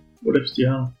 eller whatever de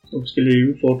har nogle forskellige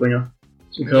udfordringer,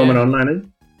 som kræver man online,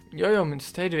 ikke? Jo, men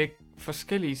stadigvæk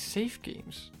forskellige save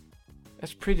games.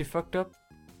 That's pretty fucked up.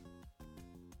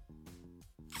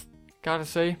 Gotta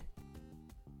say.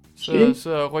 Så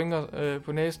og rynker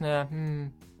på næsen her.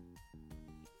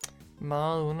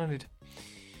 Meget underligt.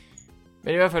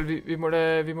 Men i hvert fald,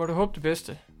 vi må da håbe det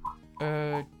bedste.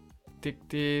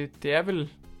 Det er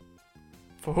vel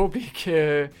forhåbentlig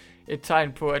ikke et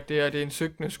tegn på, at det er en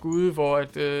søgende skude, hvor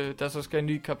at, der så skal en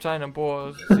ny kaptajn ombord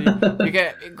og sige, vi kan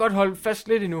godt holde fast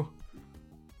lidt endnu.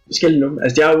 Det skal nu.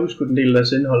 Altså, de har udskudt en del af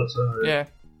deres indhold,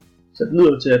 så det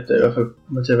lyder til, at det i hvert fald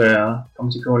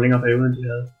kommer til at gå længere periode, end de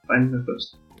havde regnet med først.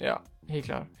 Ja, helt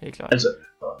klart. Altså,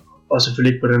 og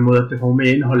selvfølgelig ikke på den måde, at det får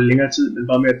mere indhold i længere tid, men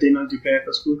bare med, at det er noget, de planer,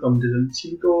 der skulle komme, det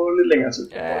vil gå lidt længere tid.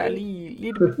 Ja,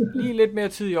 lige lidt mere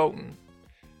tid i ovnen.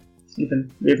 Lige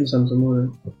den vippen som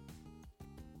muligt.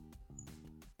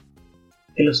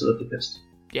 Ellers sidder det bedst.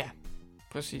 Ja,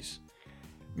 præcis.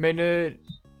 Men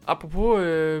apropos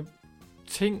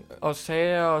ting og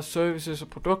sager og services og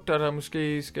produkter, der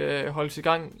måske skal holdes i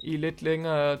gang i lidt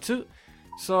længere tid,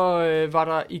 så var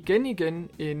der igen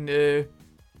en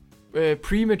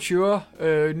premature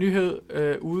nyhed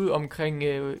ude omkring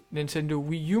Nintendo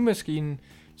Wii U-maskinen.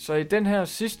 Så i den her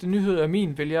sidste nyhed af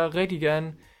min, vil jeg rigtig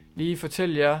gerne lige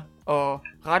fortælle jer og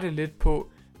rette lidt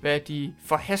på, hvad de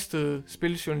forhastede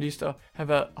spiljournalister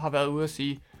har været ude at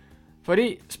sige.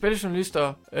 Fordi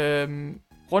spiljournalister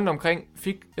rundt omkring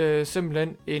fik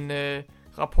simpelthen en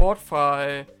rapport fra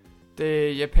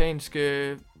det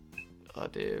japanske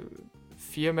det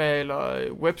firma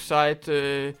eller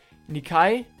website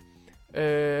Nikkei,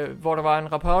 hvor der var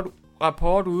en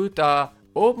rapport ude, der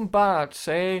åbenbart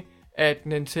sagde, at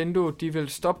Nintendo de vil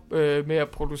stoppe med at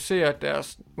producere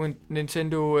deres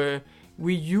Nintendo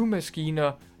Wii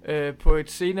U-maskiner på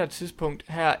et senere tidspunkt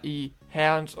her i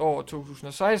herrens år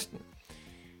 2016.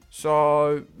 Så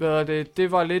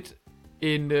det var lidt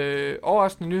en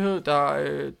overraskende nyhed,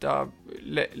 der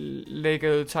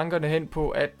læggede tankerne hen på,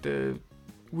 at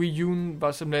Wii U'en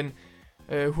var simpelthen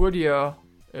hurtigere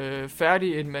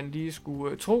færdig, end man lige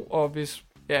skulle tro. Og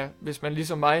hvis man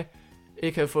ligesom mig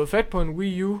ikke havde fået fat på en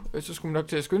Wii U, så skulle man nok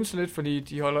til at skynde sig lidt, fordi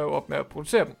de holder jo op med at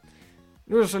producere dem.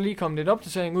 Nu er der så lige kommet en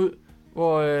opdatering ud,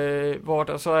 hvor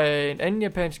der så er en anden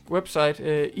japansk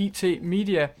website, IT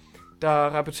Media, der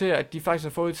rapporterer, at de faktisk har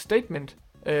fået et statement.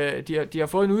 De har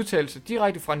fået en udtalelse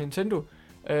direkte fra Nintendo,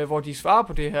 hvor de svarer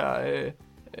på det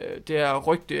her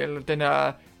rygte, eller den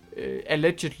her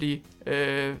allegedly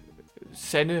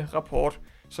sande rapport.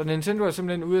 Så Nintendo er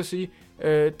simpelthen ude at sige,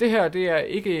 det her det er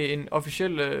ikke en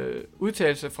officiel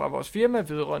udtalelse fra vores firma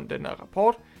vedrørende den her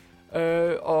rapport,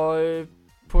 og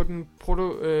på den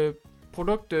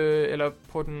produkt eller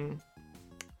på den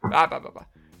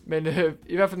men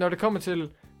i hvert fald når det kommer til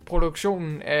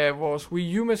produktionen af vores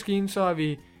Wii U-maskine, så har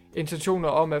vi intentioner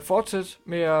om at fortsætte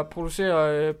med at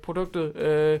producere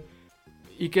produktet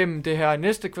igennem det her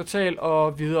næste kvartal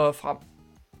og videre frem.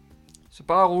 Så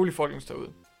bare rolig folkens derude.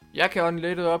 Jeg kan ånde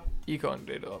lettet op, I kan ånde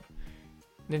lettet op.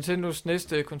 Nintendos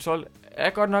næste konsol er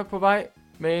godt nok på vej,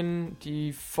 men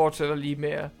de fortsætter lige med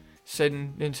at sende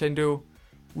Nintendo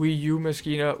Wii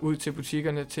U-maskiner ud til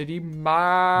butikkerne til de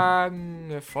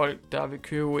mange folk, der vil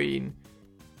købe en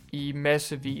i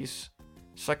massevis.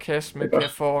 Sarkasme kan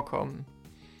forekomme.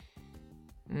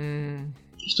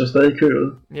 De står stadig i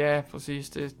køet. Ja, præcis.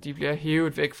 De bliver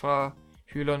hævet væk fra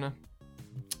hylderne.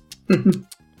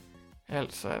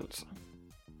 altså.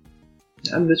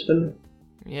 Ja, lidt spændende.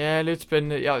 Ja, lidt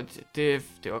spændende. Ja,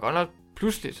 det var godt nok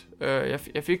pludseligt.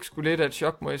 Jeg fik sgu lidt af et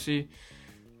chok, må jeg sige.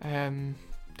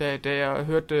 Da jeg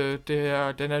hørte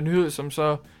den her nyhed, som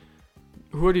så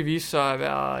hurtigt viste sig at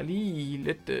være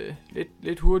lige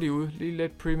lidt hurtigt ude. Lige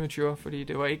lidt premature, fordi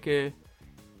det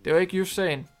var ikke just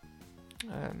sagen.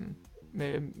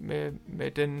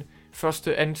 Med den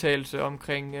første antagelse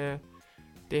omkring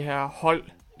det her hold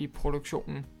i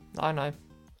produktionen. Nej.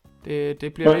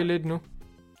 Det bliver lidt nu.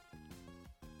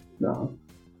 Nå.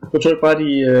 Jeg tror ikke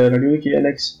bare, når de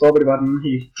udgiver NX, dropper det bare den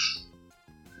helt.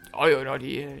 Jo, når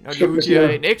de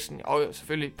udgiver NX'en, jo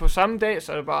selvfølgelig. På samme dag,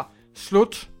 så er det bare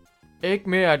slut. Ikke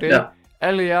mere af det. Ja.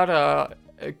 Alle jer, der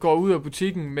går ud af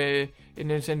butikken med en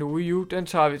Nintendo Wii U, den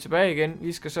tager vi tilbage igen.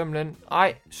 Vi skal simpelthen,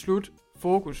 slut.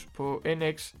 Fokus på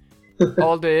NX.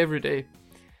 All day, every day.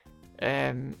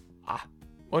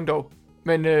 Undog.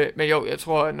 Men jo, jeg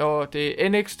tror, at når det er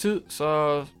NX-tid,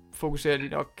 så fokuserer de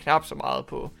nok knap så meget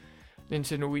på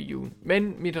Nintendo Wii U.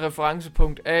 Men mit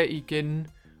referencepunkt er igen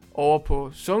over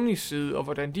på Sonys side, og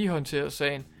hvordan de håndterede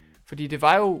sagen. Fordi det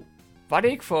var det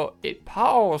ikke for et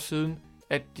par år siden,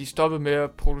 at de stoppede med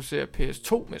at producere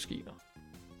PS2-maskiner?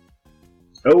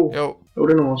 Jo,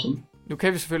 det er noget awesome. Nu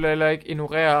kan vi selvfølgelig heller ikke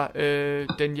ignorere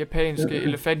den japanske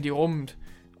elefant i rummet,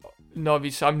 når vi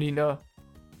sammenligner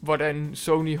hvordan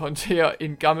Sony håndterer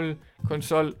en gammel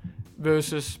konsol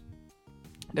versus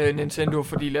Nintendo,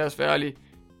 fordi lad os være ærlige,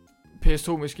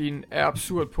 PS2-maskinen er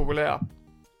absurd populær.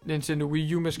 Nintendo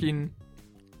Wii U-maskinen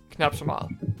knap så meget.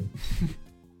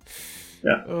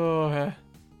 Ja.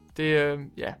 Det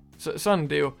ja, sådan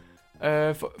det er jo.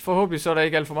 Forhåbentlig så er der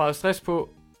ikke alt for meget stress på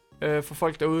for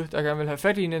folk derude, der gerne vil have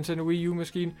fat i en Nintendo Wii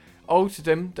U-maskine, og til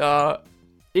dem, der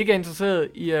ikke er interesseret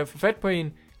i at få fat på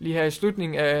en lige her i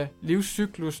slutningen af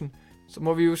livscyklusen, så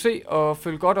må vi jo se og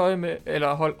følge godt øje med,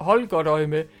 eller holde godt øje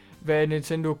med, hvad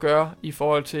Nintendo gør i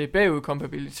forhold til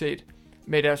bagudkompatibilitet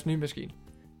med deres nye maskine.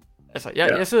 Altså,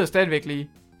 jeg sidder stadigvæk lige.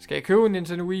 Skal jeg købe en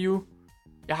Nintendo Wii U?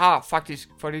 Jeg har faktisk,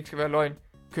 for det ikke skal være løgn,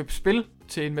 købt spil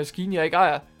til en maskine, jeg ikke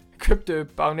ejer. Jeg købte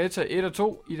Bayonetta 1 og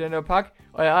 2 i den her pakke,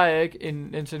 og jeg ejer ikke en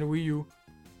Nintendo Wii U.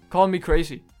 Call me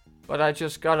crazy, but I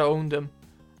just gotta own them.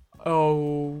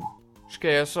 Og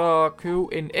skal jeg så købe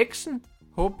en X'en?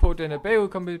 Håbe på, at den er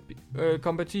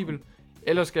bagudkompatibel.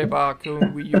 Eller skal jeg bare købe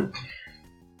en Wii U?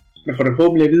 Men får du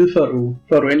forhåbentlig at vide,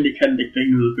 før du endelig kan lægge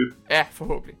penge ud og købe? Ja,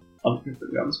 forhåbentlig.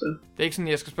 Det er ikke sådan,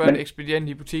 jeg skal spørge en ekspedient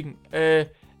i butikken.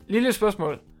 Lille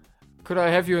spørgsmål. Could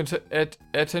I have your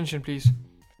attention, please?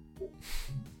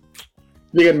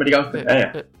 Ligger den med de gamle?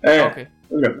 Ja. Okay.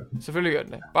 Selvfølgelig gør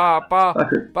den det.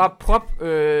 Bare prop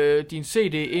din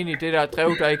CD ind i det der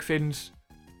drev, der ikke findes.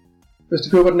 Hvis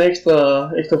du køber den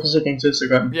ekstra forsikring til, så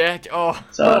gør den. Ja,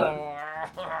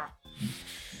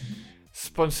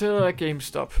 Sponsoreret af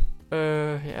GameStop.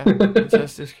 Ja,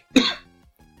 fantastisk.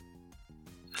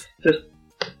 Fedt.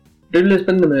 Det er lidt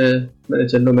spændende med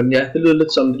Nintendo, men ja, det lyder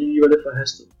lidt som, det lige var lidt for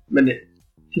hastet. Men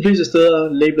de fleste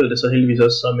steder labelede det så heldigvis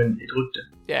også som et rygte.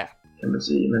 Ja. Kan man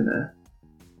sige, men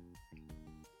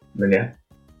ja.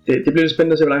 Det bliver lidt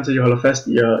spændende at se, hvor lang tid de holder fast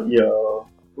i at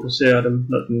producere dem,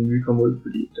 når den nye kommer ud,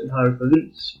 fordi den har jo fået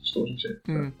vildt stor succes.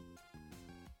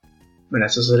 Men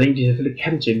altså, så længe de selvfølgelig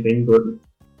kan tjene penge på den,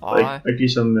 og ikke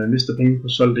ligesom mister penge på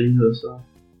solgte enheder,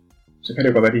 så kan det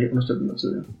jo godt være, at de understøtter den noget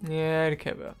tidligere. Ja, det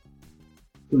kan være.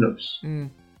 Who knows?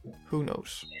 Who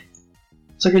knows?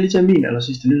 Så kan jeg lige tage min aller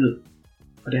sidste nyhed,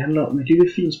 og det handler om et lille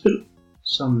fint spil,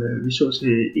 som vi så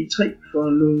til E3 for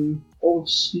nogle år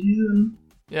siden.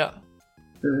 Ja.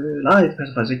 Nej, det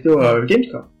passer faktisk ikke. Det var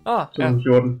Gamescom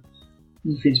 2014.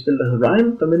 Et fint spil, der hed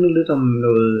Rime, der mindede lidt om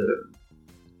noget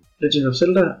Legend of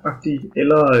Zelda-agtigt,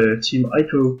 eller Team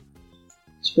Ico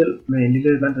spil med en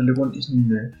lille mand, der løb rundt i sådan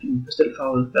en fin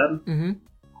pastelfarvet verden.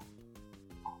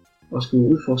 Og skulle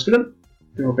udforske den.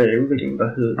 Det var bag udviklingen, der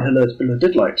havde lavet et spil, der hed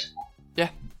Deadlight. Ja.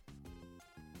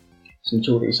 Som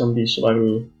 2D zombie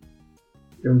survival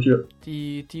eventyr.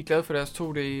 De er glade for deres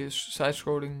 2D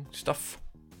side-scrolling stuff.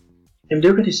 Jamen det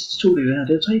er jo ikke de 2D det her,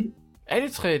 det er 3D. Er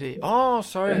det 3D?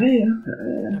 Sorry. Ja.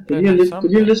 Det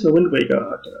ligner lidt sådan Wind Waker.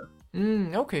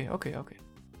 Okay.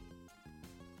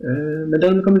 Men der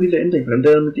er kommet en lille ændring for dem.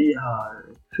 Der med de har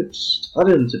købt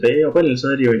rettigheden tilbage. Oprindeligt så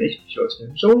havde de jo en eksklusiv til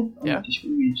Sony, og de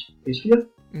skulle i PS4.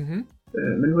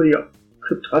 Men nu har de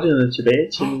købt rettigheden tilbage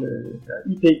til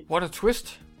IP. What a twist.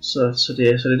 Så det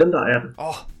er dem, der ejer den.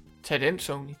 Tag den,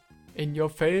 Sony. In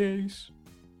your face.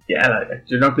 Ja,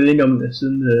 det er nok blevet enige om det,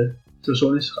 siden det var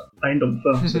Sonys ejendom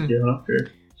før, så de har nok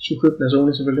skulle købe den af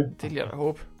Sony selvfølgelig. Det vil jeg da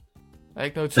håbe. Der er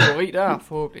ikke noget teori der,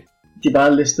 forhåbentlig. De er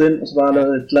bare listet ind, og så bare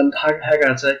lavet et eller andet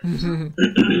hacker-attack.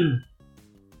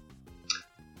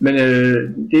 Men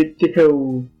det kan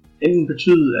jo enten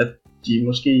betyde, at de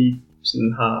måske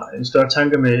sådan har en større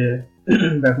tanke med,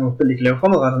 hvad for nogle spil de kan lave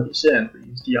fremadrettet i serien, fordi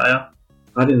hvis de ejer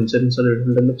rettigheden til den, så er det jo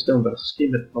dem, der bestemmer, hvad der skal ske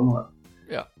med den fremadrettet.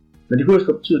 Ja. Men det kunne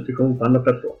også betyde, at det kommer på andre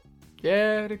platforme.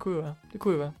 Ja, det kunne jo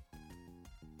være.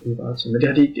 Det er bare til. Men det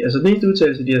har de, altså den eneste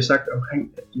udtalelse, de har sagt omkring,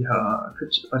 at de har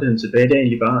købt rettigheden tilbage, det er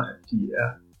egentlig bare, at de er...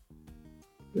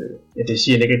 det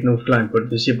siger ikke nogen forklaring på det.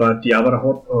 Det siger bare, at de arbejder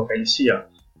hårdt på at realisere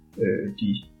de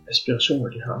aspirationer,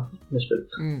 de har med spillet.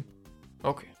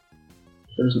 Okay.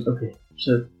 Så er det sådan, okay.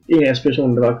 Så en af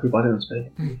aspirationerne, der var at købe rettighederne tilbage.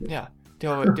 Ja, det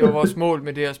var vores mål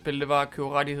med det her spil, det var at købe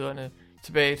rettighederne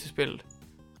tilbage til spillet.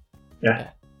 Ja.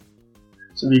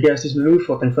 Så vi gav os ligesom en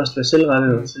udfordring først ved at sælge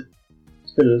rettighederne til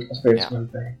spillet, og så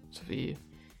tilbage. Så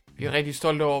vi er rigtig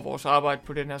stolte over vores arbejde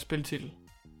på den her spiltitel.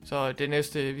 Så det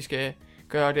næste, vi skal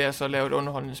gøre, det er så at lave et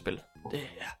underholdende spil. Det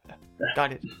er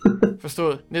dejligt.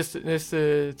 Forstået.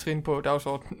 Næste trin på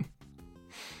dagsordenen.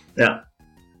 Ja.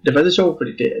 Det er faktisk sjovt,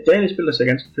 fordi det er et spil, der ser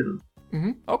ganske fedt ud.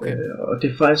 Okay. Og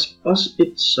det er faktisk også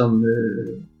et, som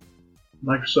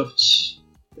Microsofts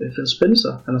Phil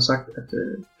Spencer, han har sagt, at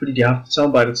fordi de har haft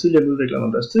samarbejdet tidligere med udviklerne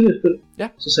om deres tidligere spil,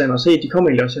 så sagde han også, at de kommer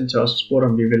egentlig også hen til os og spurgte,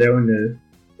 om vi vil lave en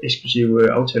eksklusiv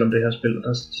aftale om det her spil, og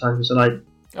der sagde vi så nej.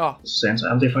 Så sagde han så,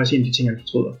 at det er faktisk en af de ting, han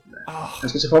fortryder. Han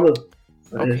skal se fremad.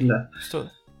 Okay, forstået.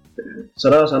 Så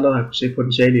der er også andre, der har kunne se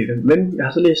potentiale i det. Men jeg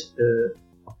har så læst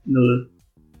noget,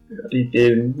 og det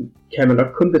kan man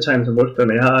nok kun betegne som rygter,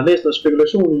 men jeg har læst noget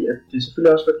spekulation i, at det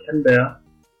selvfølgelig også kan være,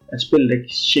 at spillet ikke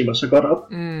shaper så godt op,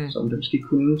 som det måske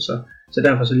kunne. Så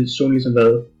derfor så Sony ligesom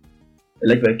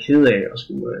ikke været ked af at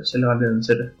skulle sælge rettigheden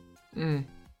til det.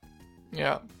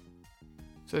 Ja.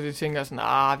 Så det tænker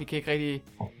sådan, vi kan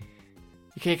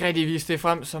ikke rigtig vise det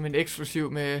frem som en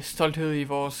eksklusiv med stolthed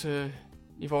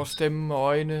i vores stemme og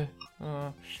øjne.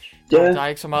 Og der er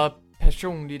ikke så meget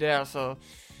passion lige der, så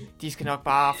de skal nok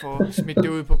bare få smidt det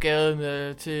ud på gaden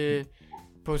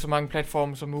på så mange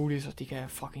platforme som muligt, så de kan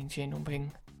fucking tjene nogle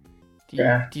penge. De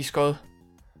er skød.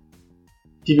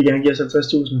 De vil gerne give os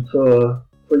 50.000 for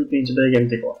IP'en tilbage igen,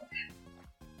 det går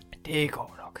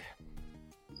nok.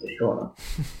 Det går nok.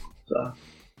 Så.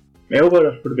 Men jeg håber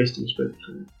også på det bedste med spil.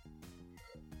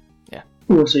 Ja.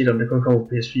 Uanset om det kun kommer på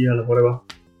PS4 eller hvor det var,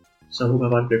 så håber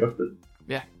jeg bare, det bliver godt spil.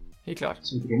 Ja, helt klart.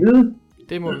 Så vi kan vide.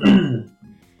 Det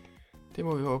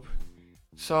må vi håbe.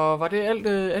 Så var det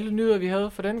alle nyheder, vi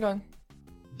havde for denne gang?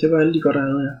 Det var alle de godt, der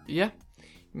havde, ja. Ja.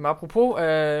 Men apropos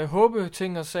at håbe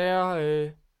ting og sager,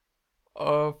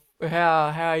 og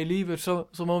her i livet,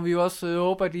 så må vi jo også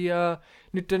håbe, at I har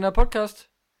nydt den her podcast,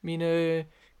 mine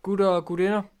gutter og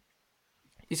gutinder.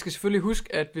 I skal selvfølgelig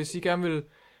huske, at hvis I gerne vil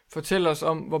fortælle os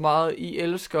om, hvor meget I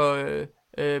elsker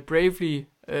Bravely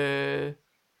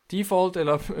Default,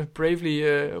 eller Bravely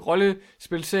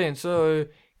rollespilserien, så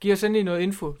giv os endelig noget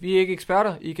info. Vi er ikke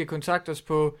eksperter. I kan kontakte os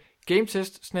på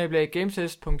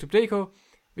gametest@gametest.dk.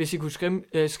 Hvis I kunne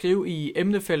skrive i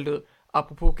emnefeltet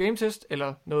apropos gametest,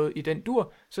 eller noget i den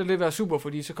dur, så ville det være super,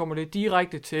 fordi så kommer det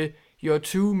direkte til your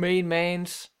two main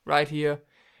mans right here.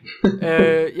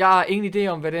 Jeg har ingen idé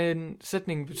om, hvad den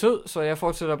sætning betød, så jeg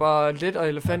fortsætter bare let og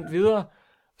elefant videre.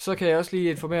 Så kan jeg også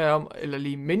lige informere jer om, eller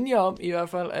lige minde jer om i hvert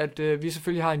fald, at vi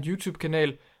selvfølgelig har en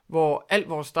YouTube-kanal, hvor alt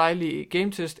vores dejlige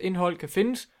gametest-indhold kan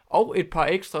findes, og et par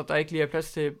ekstra, der ikke lige er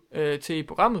plads til i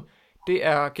programmet. Det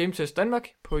er Gametest Danmark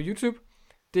på YouTube.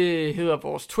 Det hedder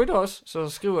vores Twitter også, så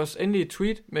skriv os endelig et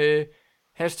tweet med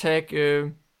hashtag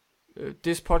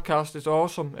this podcast is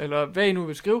awesome, eller hvad I nu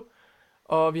vil skrive.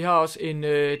 Og vi har også en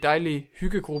dejlig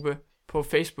hyggegruppe på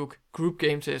Facebook, Group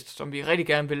Gametest, som vi rigtig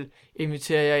gerne vil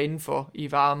invitere jer indenfor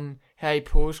i varmen her i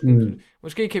påsken.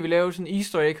 Måske kan vi lave sådan en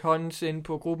easter egg hunts inde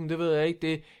på gruppen, det ved jeg ikke.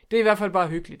 Det er i hvert fald bare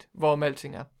hyggeligt, hvorom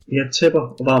alting er. Vi har tæpper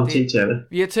og varmt te til alle.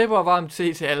 Vi har tæpper og varmt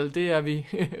te til alle, det er vi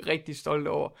rigtig stolte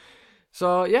over.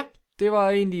 Så ja, det var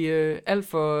egentlig alt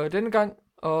for denne gang.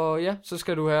 Og ja, så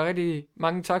skal du have rigtig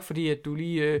mange tak, fordi at du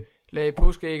lige lagde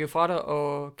påskeægget fra dig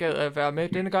og gad at være med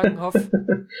denne gang, Hoff.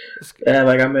 Ja, jeg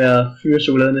var i gang med at fyre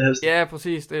chokoladen i halsen. Ja,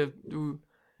 præcis. Du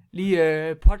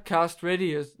lige podcast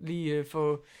ready og lige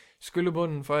få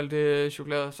skyllebunden for alt det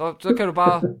chokolade. Så kan du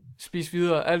bare spise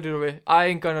videre alt det du vil. I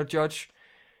ain't gonna judge.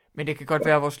 Men det kan godt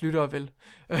være, at vores lyttere vil.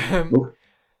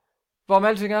 Hvorom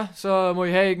alting er, så må I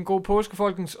have en god påske,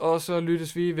 folkens, og så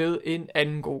lyttes vi ved en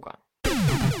anden god gang.